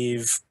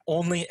 We've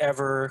only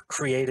ever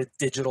created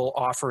digital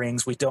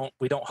offerings. We don't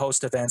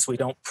host events. We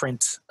don't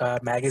print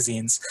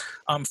magazines.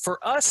 For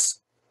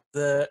us,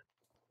 the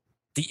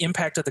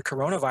impact of the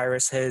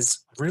coronavirus has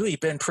really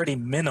been pretty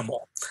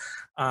minimal.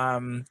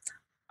 I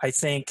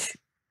think,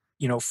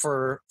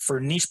 for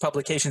niche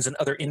publications in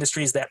other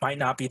industries, that might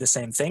not be the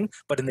same thing.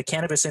 But in the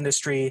cannabis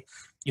industry,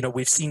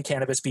 we've seen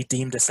cannabis be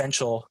deemed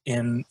essential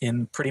in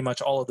pretty much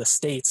all of the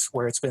states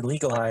where it's been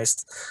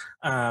legalized.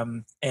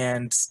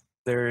 And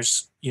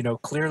there's,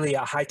 clearly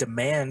a high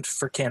demand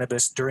for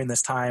cannabis during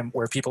this time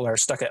where people are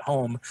stuck at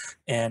home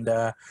and,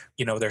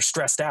 they're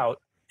stressed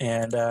out.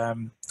 And,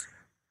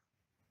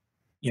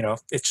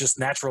 it's just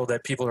natural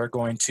that people are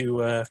going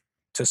to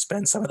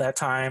spend some of that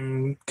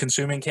time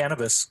consuming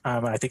cannabis.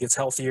 I think it's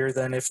healthier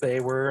than if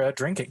they were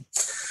drinking.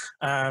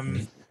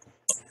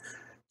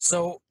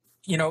 So,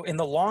 in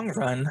the long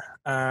run,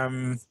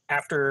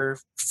 after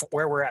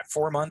where we're at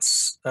 4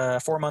 months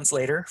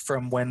later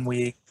from when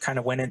we kind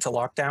of went into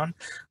lockdown,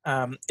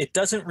 it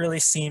doesn't really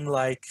seem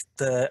like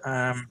the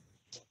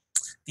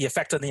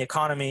effect on the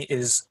economy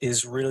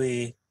is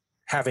really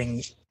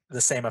having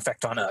the same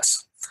effect on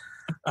us.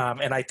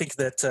 And I think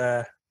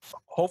that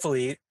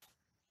hopefully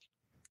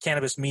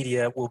cannabis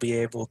media will be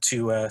able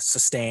to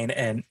sustain,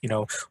 and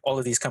all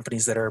of these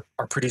companies that are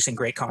producing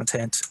great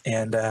content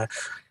and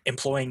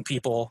employing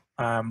people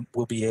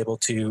will be able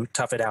to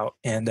tough it out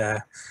and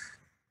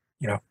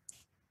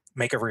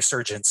make a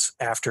resurgence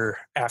after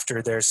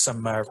there's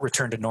some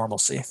return to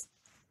normalcy.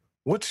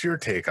 What's your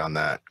take on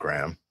that,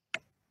 Graham?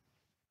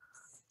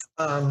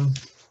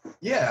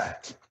 Yeah,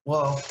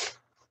 well,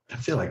 I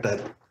feel like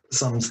that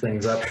sums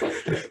things up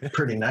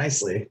pretty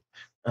nicely.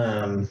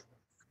 Do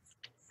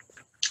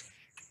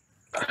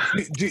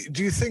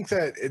you think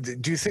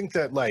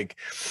that like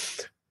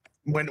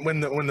when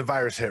the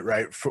virus hit,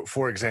 right,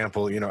 for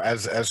example,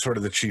 as sort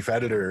of the chief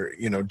editor,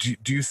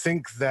 do you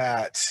think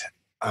that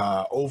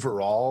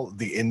overall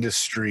the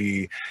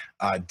industry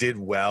did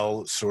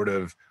well sort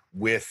of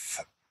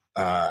with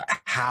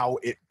how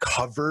it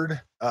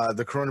covered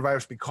the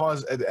coronavirus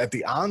because at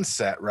the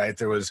onset, right,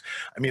 there was,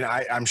 I mean,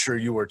 I'm sure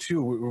you were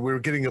too, we were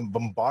getting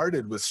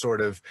bombarded with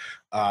sort of,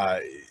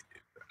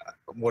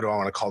 what do I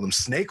want to call them,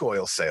 snake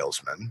oil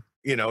salesmen,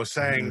 you know,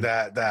 saying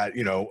that,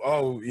 you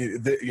know,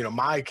 you know,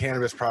 my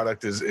cannabis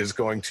product is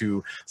going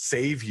to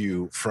save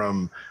you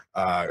from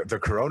the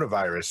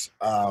coronavirus.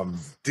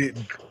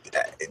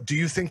 Do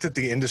you think that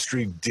the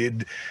industry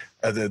did,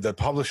 the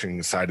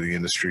publishing side of the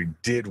industry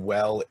did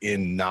well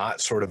in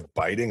not sort of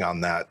biting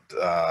on that,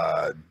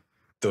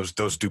 those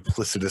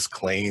duplicitous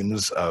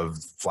claims of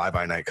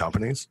fly-by-night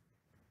companies?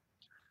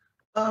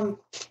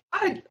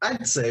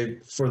 I'd say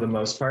for the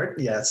most part,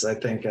 yes. I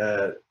think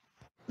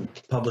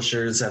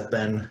publishers have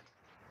been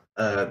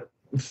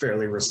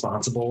fairly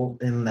responsible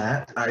in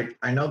that.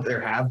 I know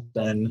there have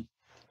been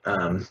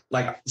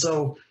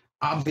so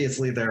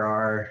obviously there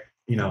are,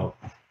 you know,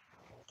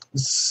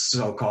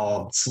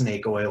 so-called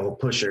snake oil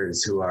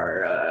pushers who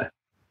are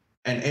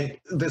and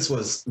this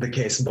was the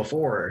case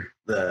before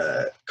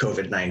the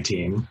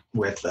COVID-19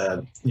 with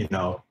you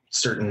know,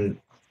 certain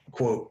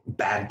quote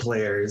bad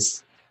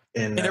players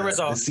in the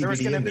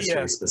CBD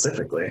industry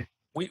specifically.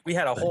 We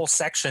had a whole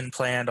section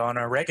planned on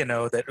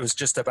oregano that was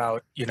just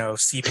about, you know,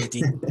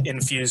 CBD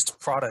infused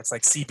products,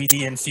 like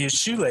CBD infused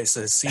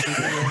shoelaces,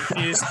 CBD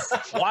infused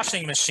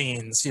washing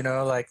machines, you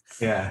know, like,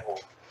 yeah.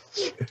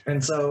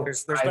 And so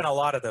there's been a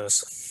lot of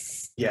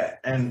those. Yeah.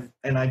 And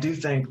I do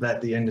think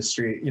that the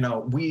industry, you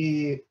know,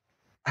 we're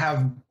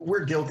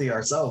guilty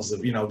ourselves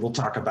of, you know, we'll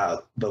talk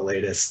about the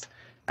latest.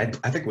 I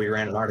think we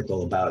ran an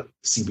article about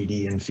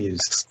CBD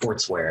infused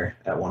sportswear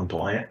at one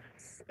point.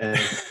 And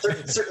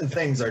certain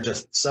things are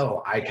just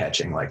so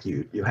eye-catching, like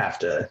you have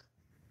to,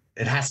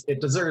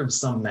 it deserves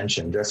some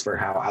mention just for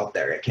how out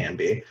there it can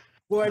be.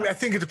 Well, I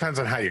think it depends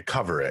on how you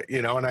cover it,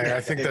 you know, and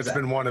I think that's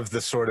been one of the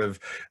sort of,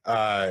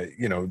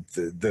 you know,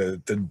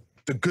 the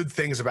good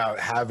things about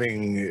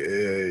having,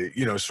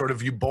 you know, sort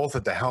of you both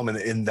at the helm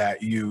in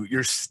that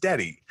you're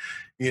steady,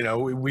 you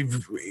know,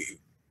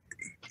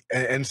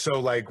 and so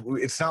like,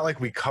 it's not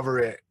like we cover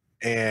it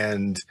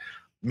and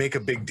make a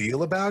big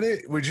deal about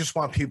it. We just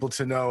want people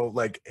to know,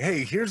 like,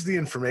 hey, here's the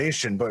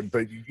information, but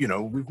you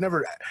know, we've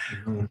never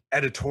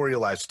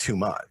editorialized too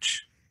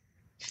much.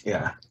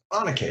 Yeah,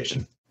 on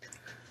occasion.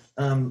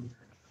 But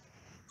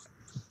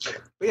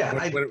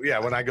yeah,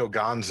 when I go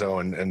gonzo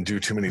and do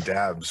too many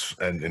dabs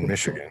in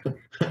Michigan.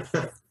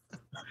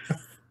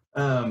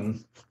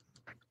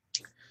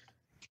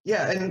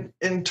 Yeah, and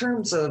in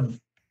terms of,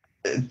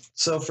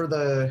 so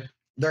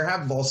there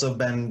have also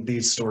been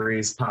these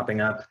stories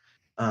popping up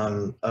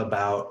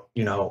about,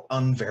 you know,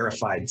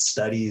 unverified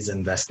studies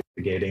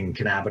investigating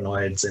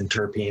cannabinoids and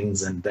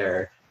terpenes and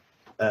their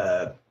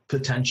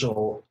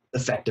potential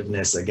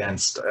effectiveness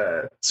against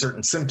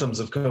certain symptoms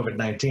of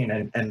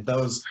COVID-19. And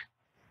those,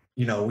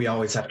 you know, we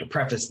always have to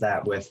preface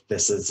that with,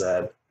 this is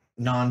a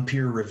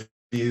non-peer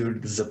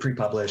reviewed, this is a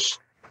pre-published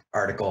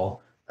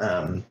article.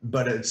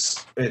 But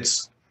it's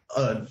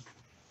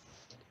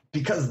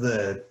because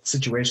the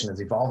situation is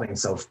evolving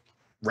so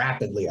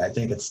rapidly, I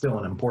think it's still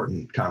an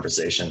important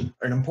conversation,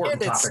 or an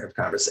important topic of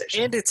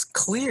conversation. And it's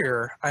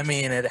clear, I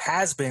mean, it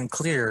has been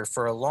clear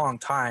for a long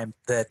time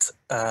that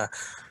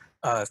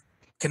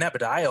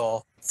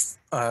cannabidiol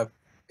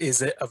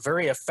is a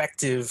very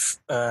effective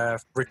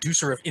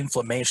reducer of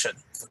inflammation.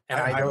 And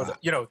I know that,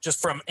 you know, just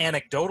from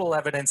anecdotal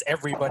evidence,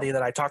 everybody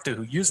that I talk to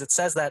who use it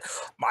says that.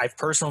 I've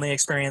personally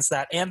experienced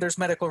that, and there's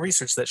medical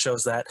research that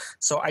shows that.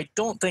 So I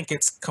don't think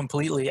it's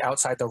completely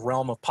outside the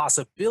realm of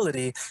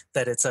possibility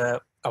that it's a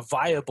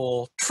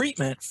viable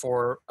treatment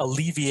for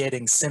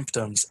alleviating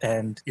symptoms.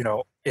 And, you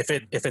know, if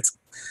it's,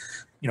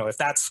 you know, if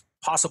that's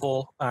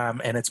possible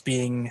and it's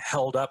being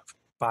held up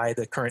by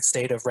the current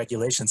state of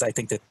regulations, I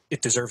think that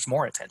it deserves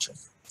more attention.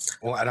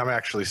 Well, and I'm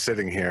actually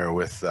sitting here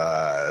with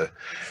the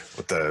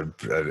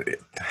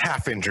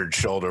half-injured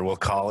shoulder, we'll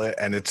call it,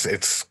 and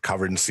it's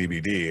covered in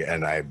CBD,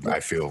 and I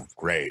feel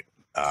great.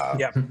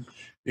 Yeah.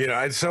 You know,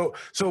 and so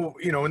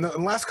you know, in the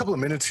last couple of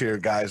minutes here,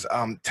 guys,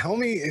 tell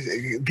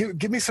me,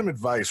 give me some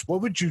advice.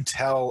 What would you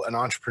tell an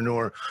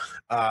entrepreneur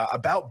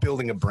about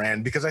building a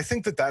brand? Because I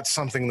think that that's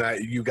something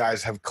that you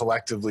guys have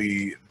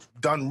collectively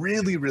done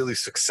really, really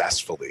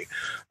successfully,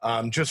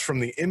 just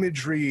from the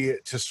imagery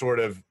to sort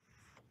of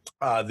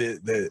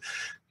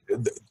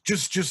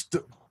just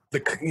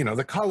the you know,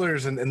 the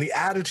colors and the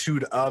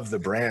attitude of the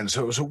brand.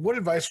 So what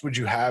advice would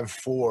you have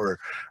for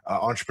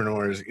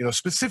entrepreneurs, you know,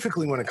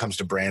 specifically when it comes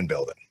to brand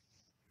building?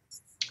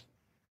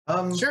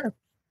 Sure.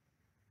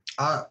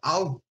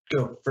 I'll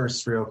go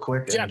first real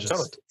quick and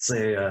just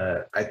say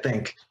I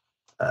think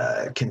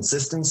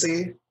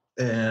consistency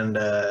and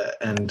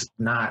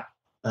not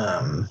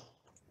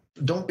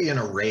don't be in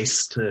a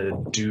race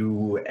to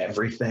do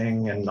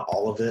everything and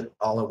all of it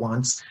all at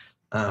once.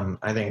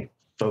 I think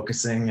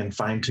focusing and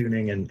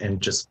fine-tuning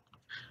and just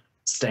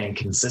staying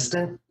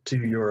consistent to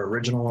your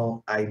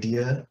original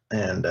idea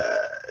and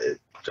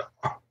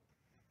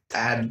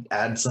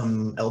add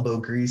some elbow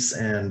grease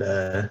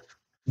and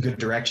good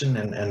direction,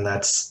 and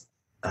that's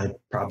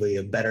probably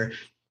a better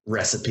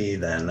recipe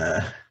than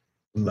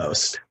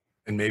most.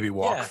 And maybe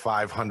walk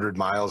 500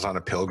 miles on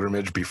a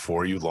pilgrimage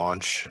before you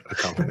launch a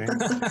company.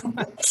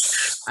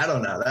 I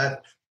don't know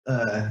that.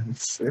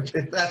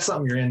 If that's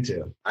something you're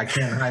into, I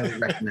can't highly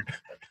recommend it.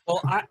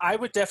 Well, I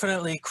would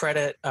definitely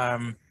credit,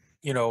 I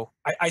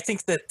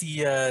think that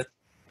the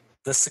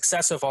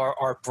success of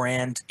our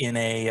brand in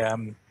a,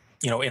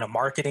 in a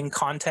marketing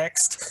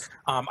context,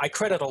 I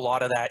credit a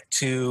lot of that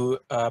to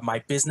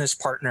my business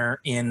partner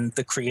in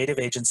the creative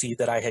agency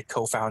that I had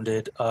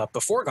co-founded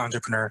before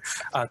Ganjapreneur,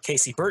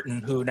 Casey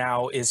Burton, who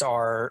now is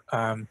our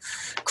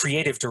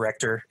creative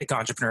director at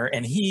Ganjapreneur,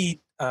 and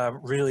he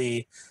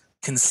really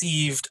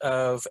conceived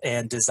of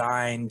and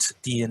designed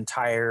the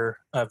entire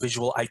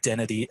visual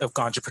identity of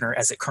Ganjapreneur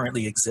as it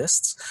currently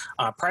exists.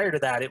 Prior to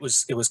that, it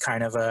was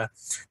kind of a,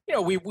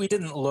 we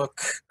didn't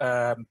look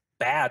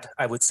bad,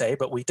 I would say,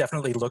 but we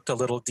definitely looked a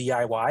little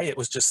DIY. It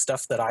was just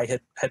stuff that I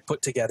had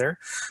put together.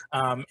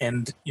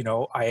 And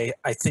I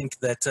think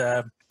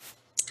that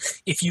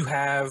if you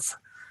have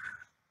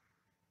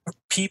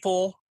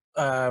people,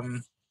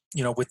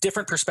 with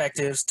different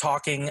perspectives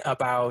talking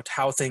about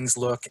how things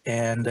look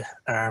and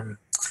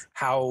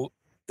how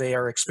they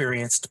are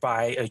experienced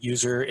by a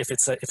user, if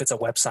it's a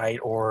website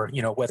or,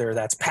 whether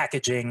that's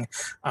packaging,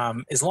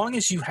 as long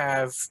as you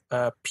have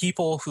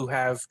people who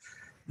have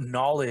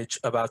knowledge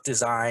about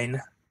design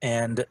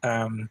and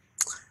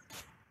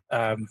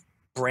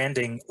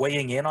branding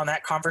weighing in on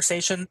that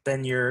conversation,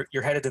 then you're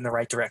headed in the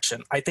right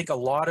direction. I think a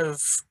lot of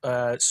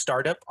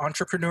startup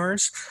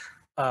entrepreneurs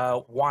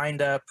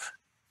wind up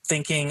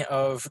thinking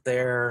of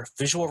their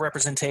visual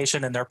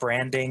representation and their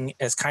branding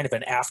as kind of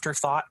an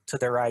afterthought to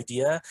their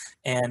idea,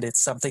 and it's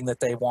something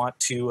that they want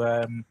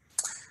to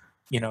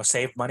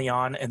save money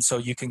on. And so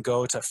you can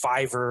go to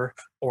Fiverr,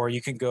 or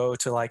you can go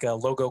to like a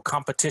logo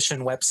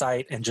competition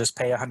website and just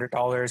pay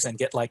 $100 and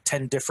get like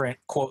 10 different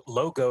quote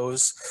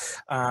logos.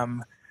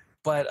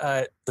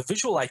 But the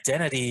visual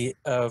identity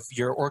of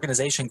your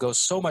organization goes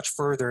so much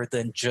further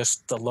than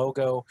just the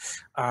logo.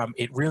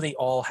 It really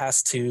all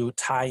has to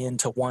tie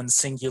into one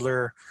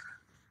singular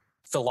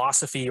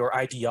philosophy or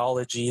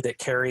ideology that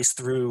carries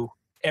through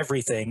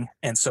everything.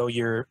 And so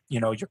your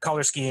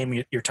color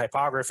scheme, your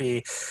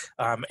typography,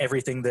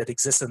 everything that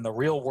exists in the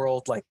real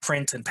world, like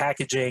print and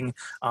packaging,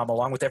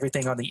 along with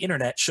everything on the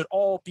internet, should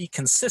all be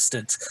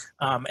consistent.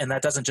 And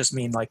that doesn't just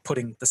mean like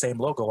putting the same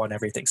logo on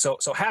everything. So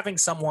having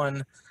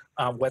someone,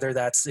 whether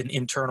that's an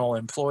internal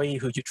employee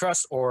who you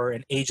trust or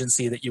an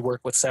agency that you work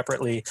with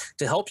separately,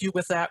 to help you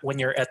with that when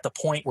you're at the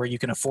point where you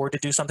can afford to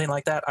do something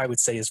like that, I would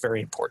say is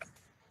very important.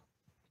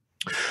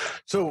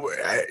 So,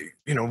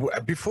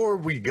 before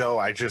we go,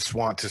 I just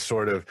want to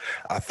sort of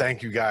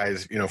thank you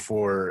guys,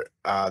 for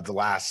the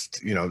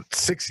last,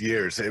 6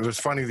 years. It was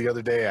funny the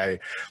other day, I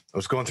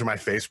was going through my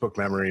Facebook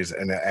memories,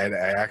 and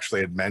I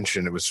actually had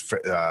mentioned it was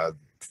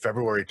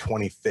February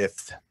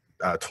 25th,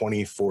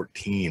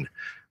 2014.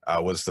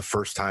 Was the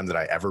first time that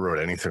I ever wrote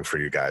anything for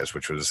you guys,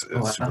 which was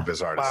super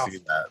bizarre to see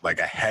that, like,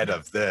 ahead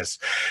of this,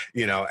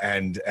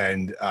 and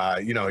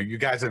you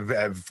guys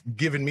have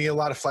given me a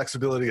lot of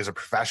flexibility as a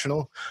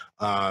professional.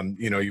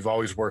 You've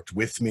always worked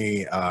with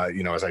me,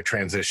 as I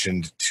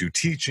transitioned to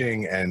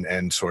teaching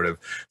and sort of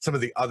some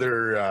of the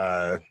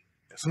other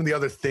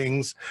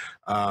things,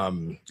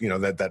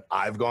 that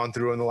I've gone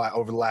through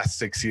over the last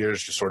 6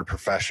 years, just sort of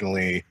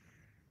professionally.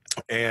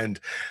 And,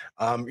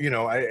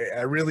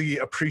 I really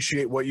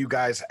appreciate what you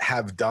guys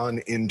have done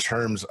in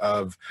terms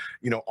of,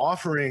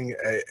 offering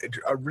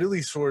a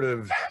really sort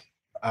of,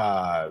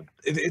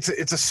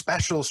 it's a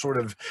special sort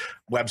of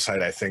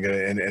website, I think,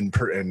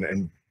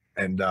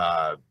 and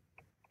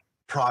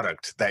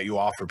product that you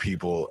offer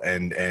people.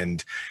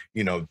 And,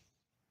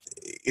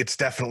 it's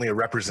definitely a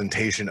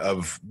representation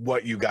of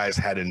what you guys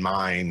had in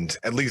mind,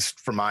 at least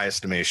from my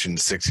estimation,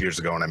 6 years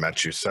ago when I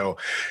met you. So,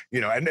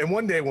 and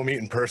one day we'll meet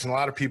in person. A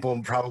lot of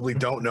people probably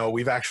don't know,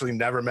 we've actually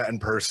never met in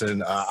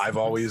person. I've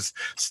always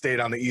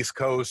stayed on the East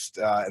Coast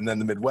and then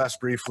the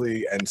Midwest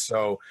briefly. And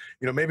so,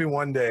 maybe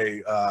one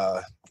day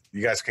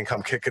you guys can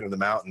come kick it in the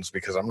mountains,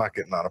 because I'm not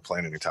getting on a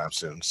plane anytime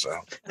soon. So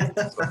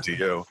it's up to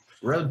you.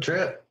 Road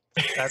trip.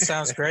 That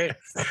sounds great.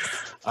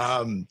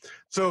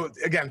 So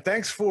again,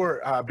 thanks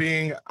for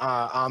being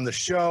on the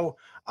show.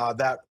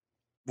 That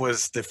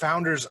was the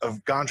founders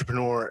of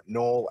Ganjapreneur,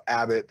 Noel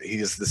Abbott. He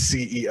is the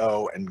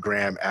CEO, and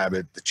Graham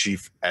Abbott, the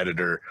chief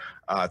editor.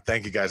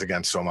 Thank you guys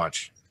again so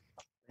much.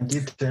 Thank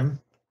you, Tim.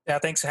 Yeah,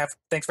 thanks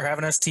for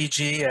having us,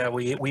 TG.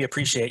 We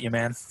appreciate you,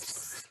 man.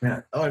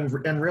 Yeah. Oh,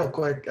 and real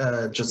quick,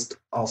 just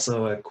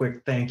also a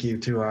quick thank you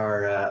to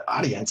our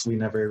audience. We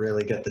never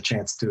really get the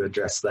chance to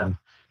address them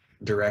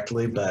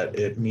directly, but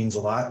it means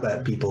a lot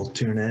that people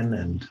tune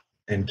in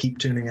and keep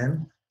tuning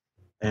in,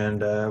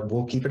 and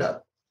we'll keep it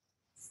up.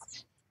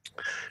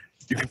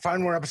 You can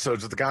find more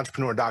episodes of the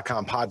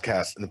Ganjapreneur.com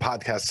podcast in the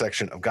podcast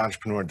section of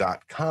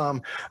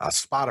Ganjapreneur.com,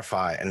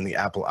 Spotify, and in the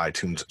Apple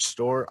iTunes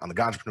store. On the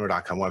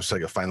Ganjapreneur.com website,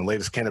 you'll find the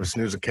latest cannabis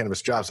news and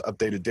cannabis jobs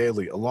updated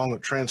daily, along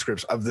with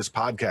transcripts of this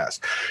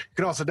podcast. You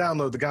can also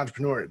download the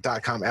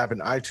Ganjapreneur.com app in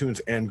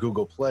iTunes and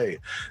Google Play.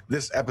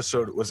 This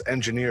episode was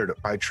engineered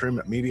by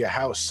Trim Media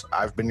House.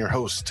 I've been your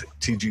host,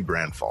 TG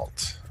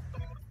Brandfault.